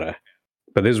get better.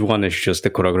 But this one is just the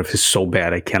choreography is so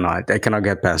bad I cannot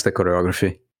get past the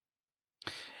choreography.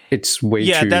 It's way too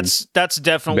Yeah, that's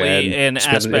definitely bad, an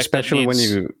aspect especially that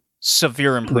needs when you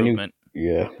severe improvement.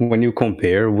 When you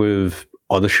compare with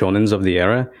other shonens of the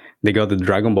era, they got the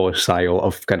Dragon Ball style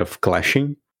of kind of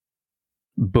clashing,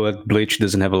 but Bleach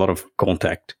doesn't have a lot of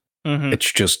contact. Mm-hmm. It's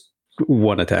just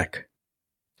one attack,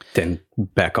 then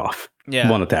back off. Yeah.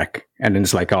 One attack, and then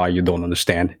it's like, oh, you don't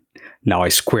understand. Now I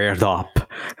squared up,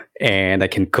 and I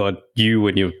can cut you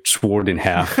and your sword in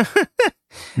half.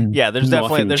 Yeah, there's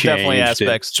definitely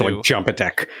aspects so like jump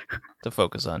attack to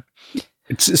focus on.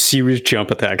 It's a serious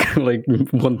jump attack, like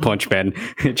One Punch Man.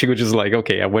 She was just like,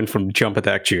 okay, I went from jump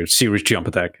attack to serious jump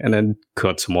attack, and then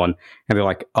cut someone, and they're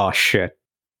like, oh shit,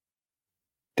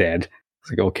 dead.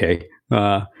 It's like, okay.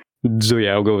 So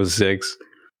yeah, I'll go with 6.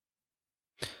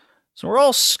 So we're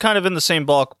all kind of in the same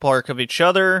ballpark of each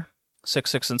other. 6,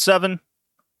 6, and 7.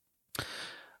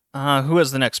 Who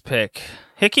has the next pick?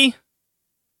 Hickey?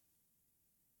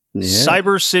 Yeah.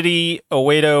 Cyber City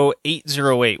Oedo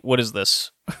 808. What is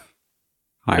this?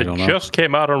 I don't know. It just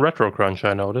came out on Retro Crunch,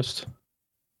 I noticed.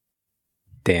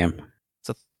 Damn. It's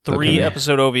a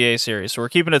 3-episode OVA series, so we're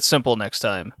keeping it simple next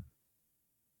time.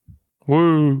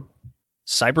 Woo.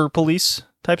 Cyber Police?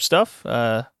 type stuff.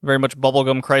 Very much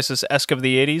Bubblegum Crisis-esque of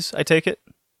the 80s, I take it.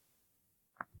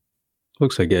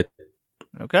 Looks like it.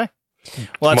 Okay.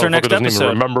 Well, that's our next doesn't episode.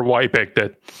 Even remember why he picked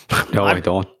it. No, I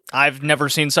don't. I've never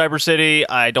seen Cyber City.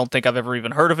 I don't think I've ever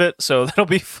even heard of it, so that'll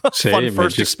be a fun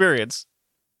first experience.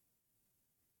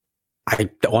 I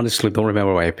honestly don't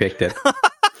remember why I picked it.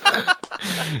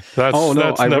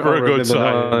 That's never a good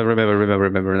sign. No, I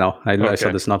remember now. I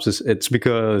saw the synopsis. It's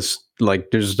because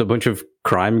there's a bunch of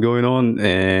crime going on,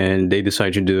 and they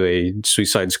decide to do a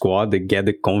Suicide Squad. They get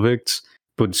the convicts,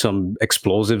 put some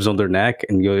explosives on their neck,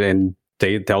 and go and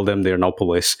they tell them they're now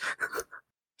police.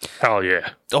 Hell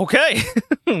yeah. Okay.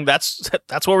 That's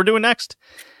what we're doing next.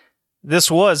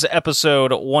 This was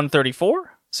episode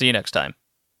 134. See you next time.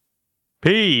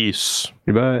 Peace.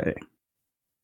 Goodbye.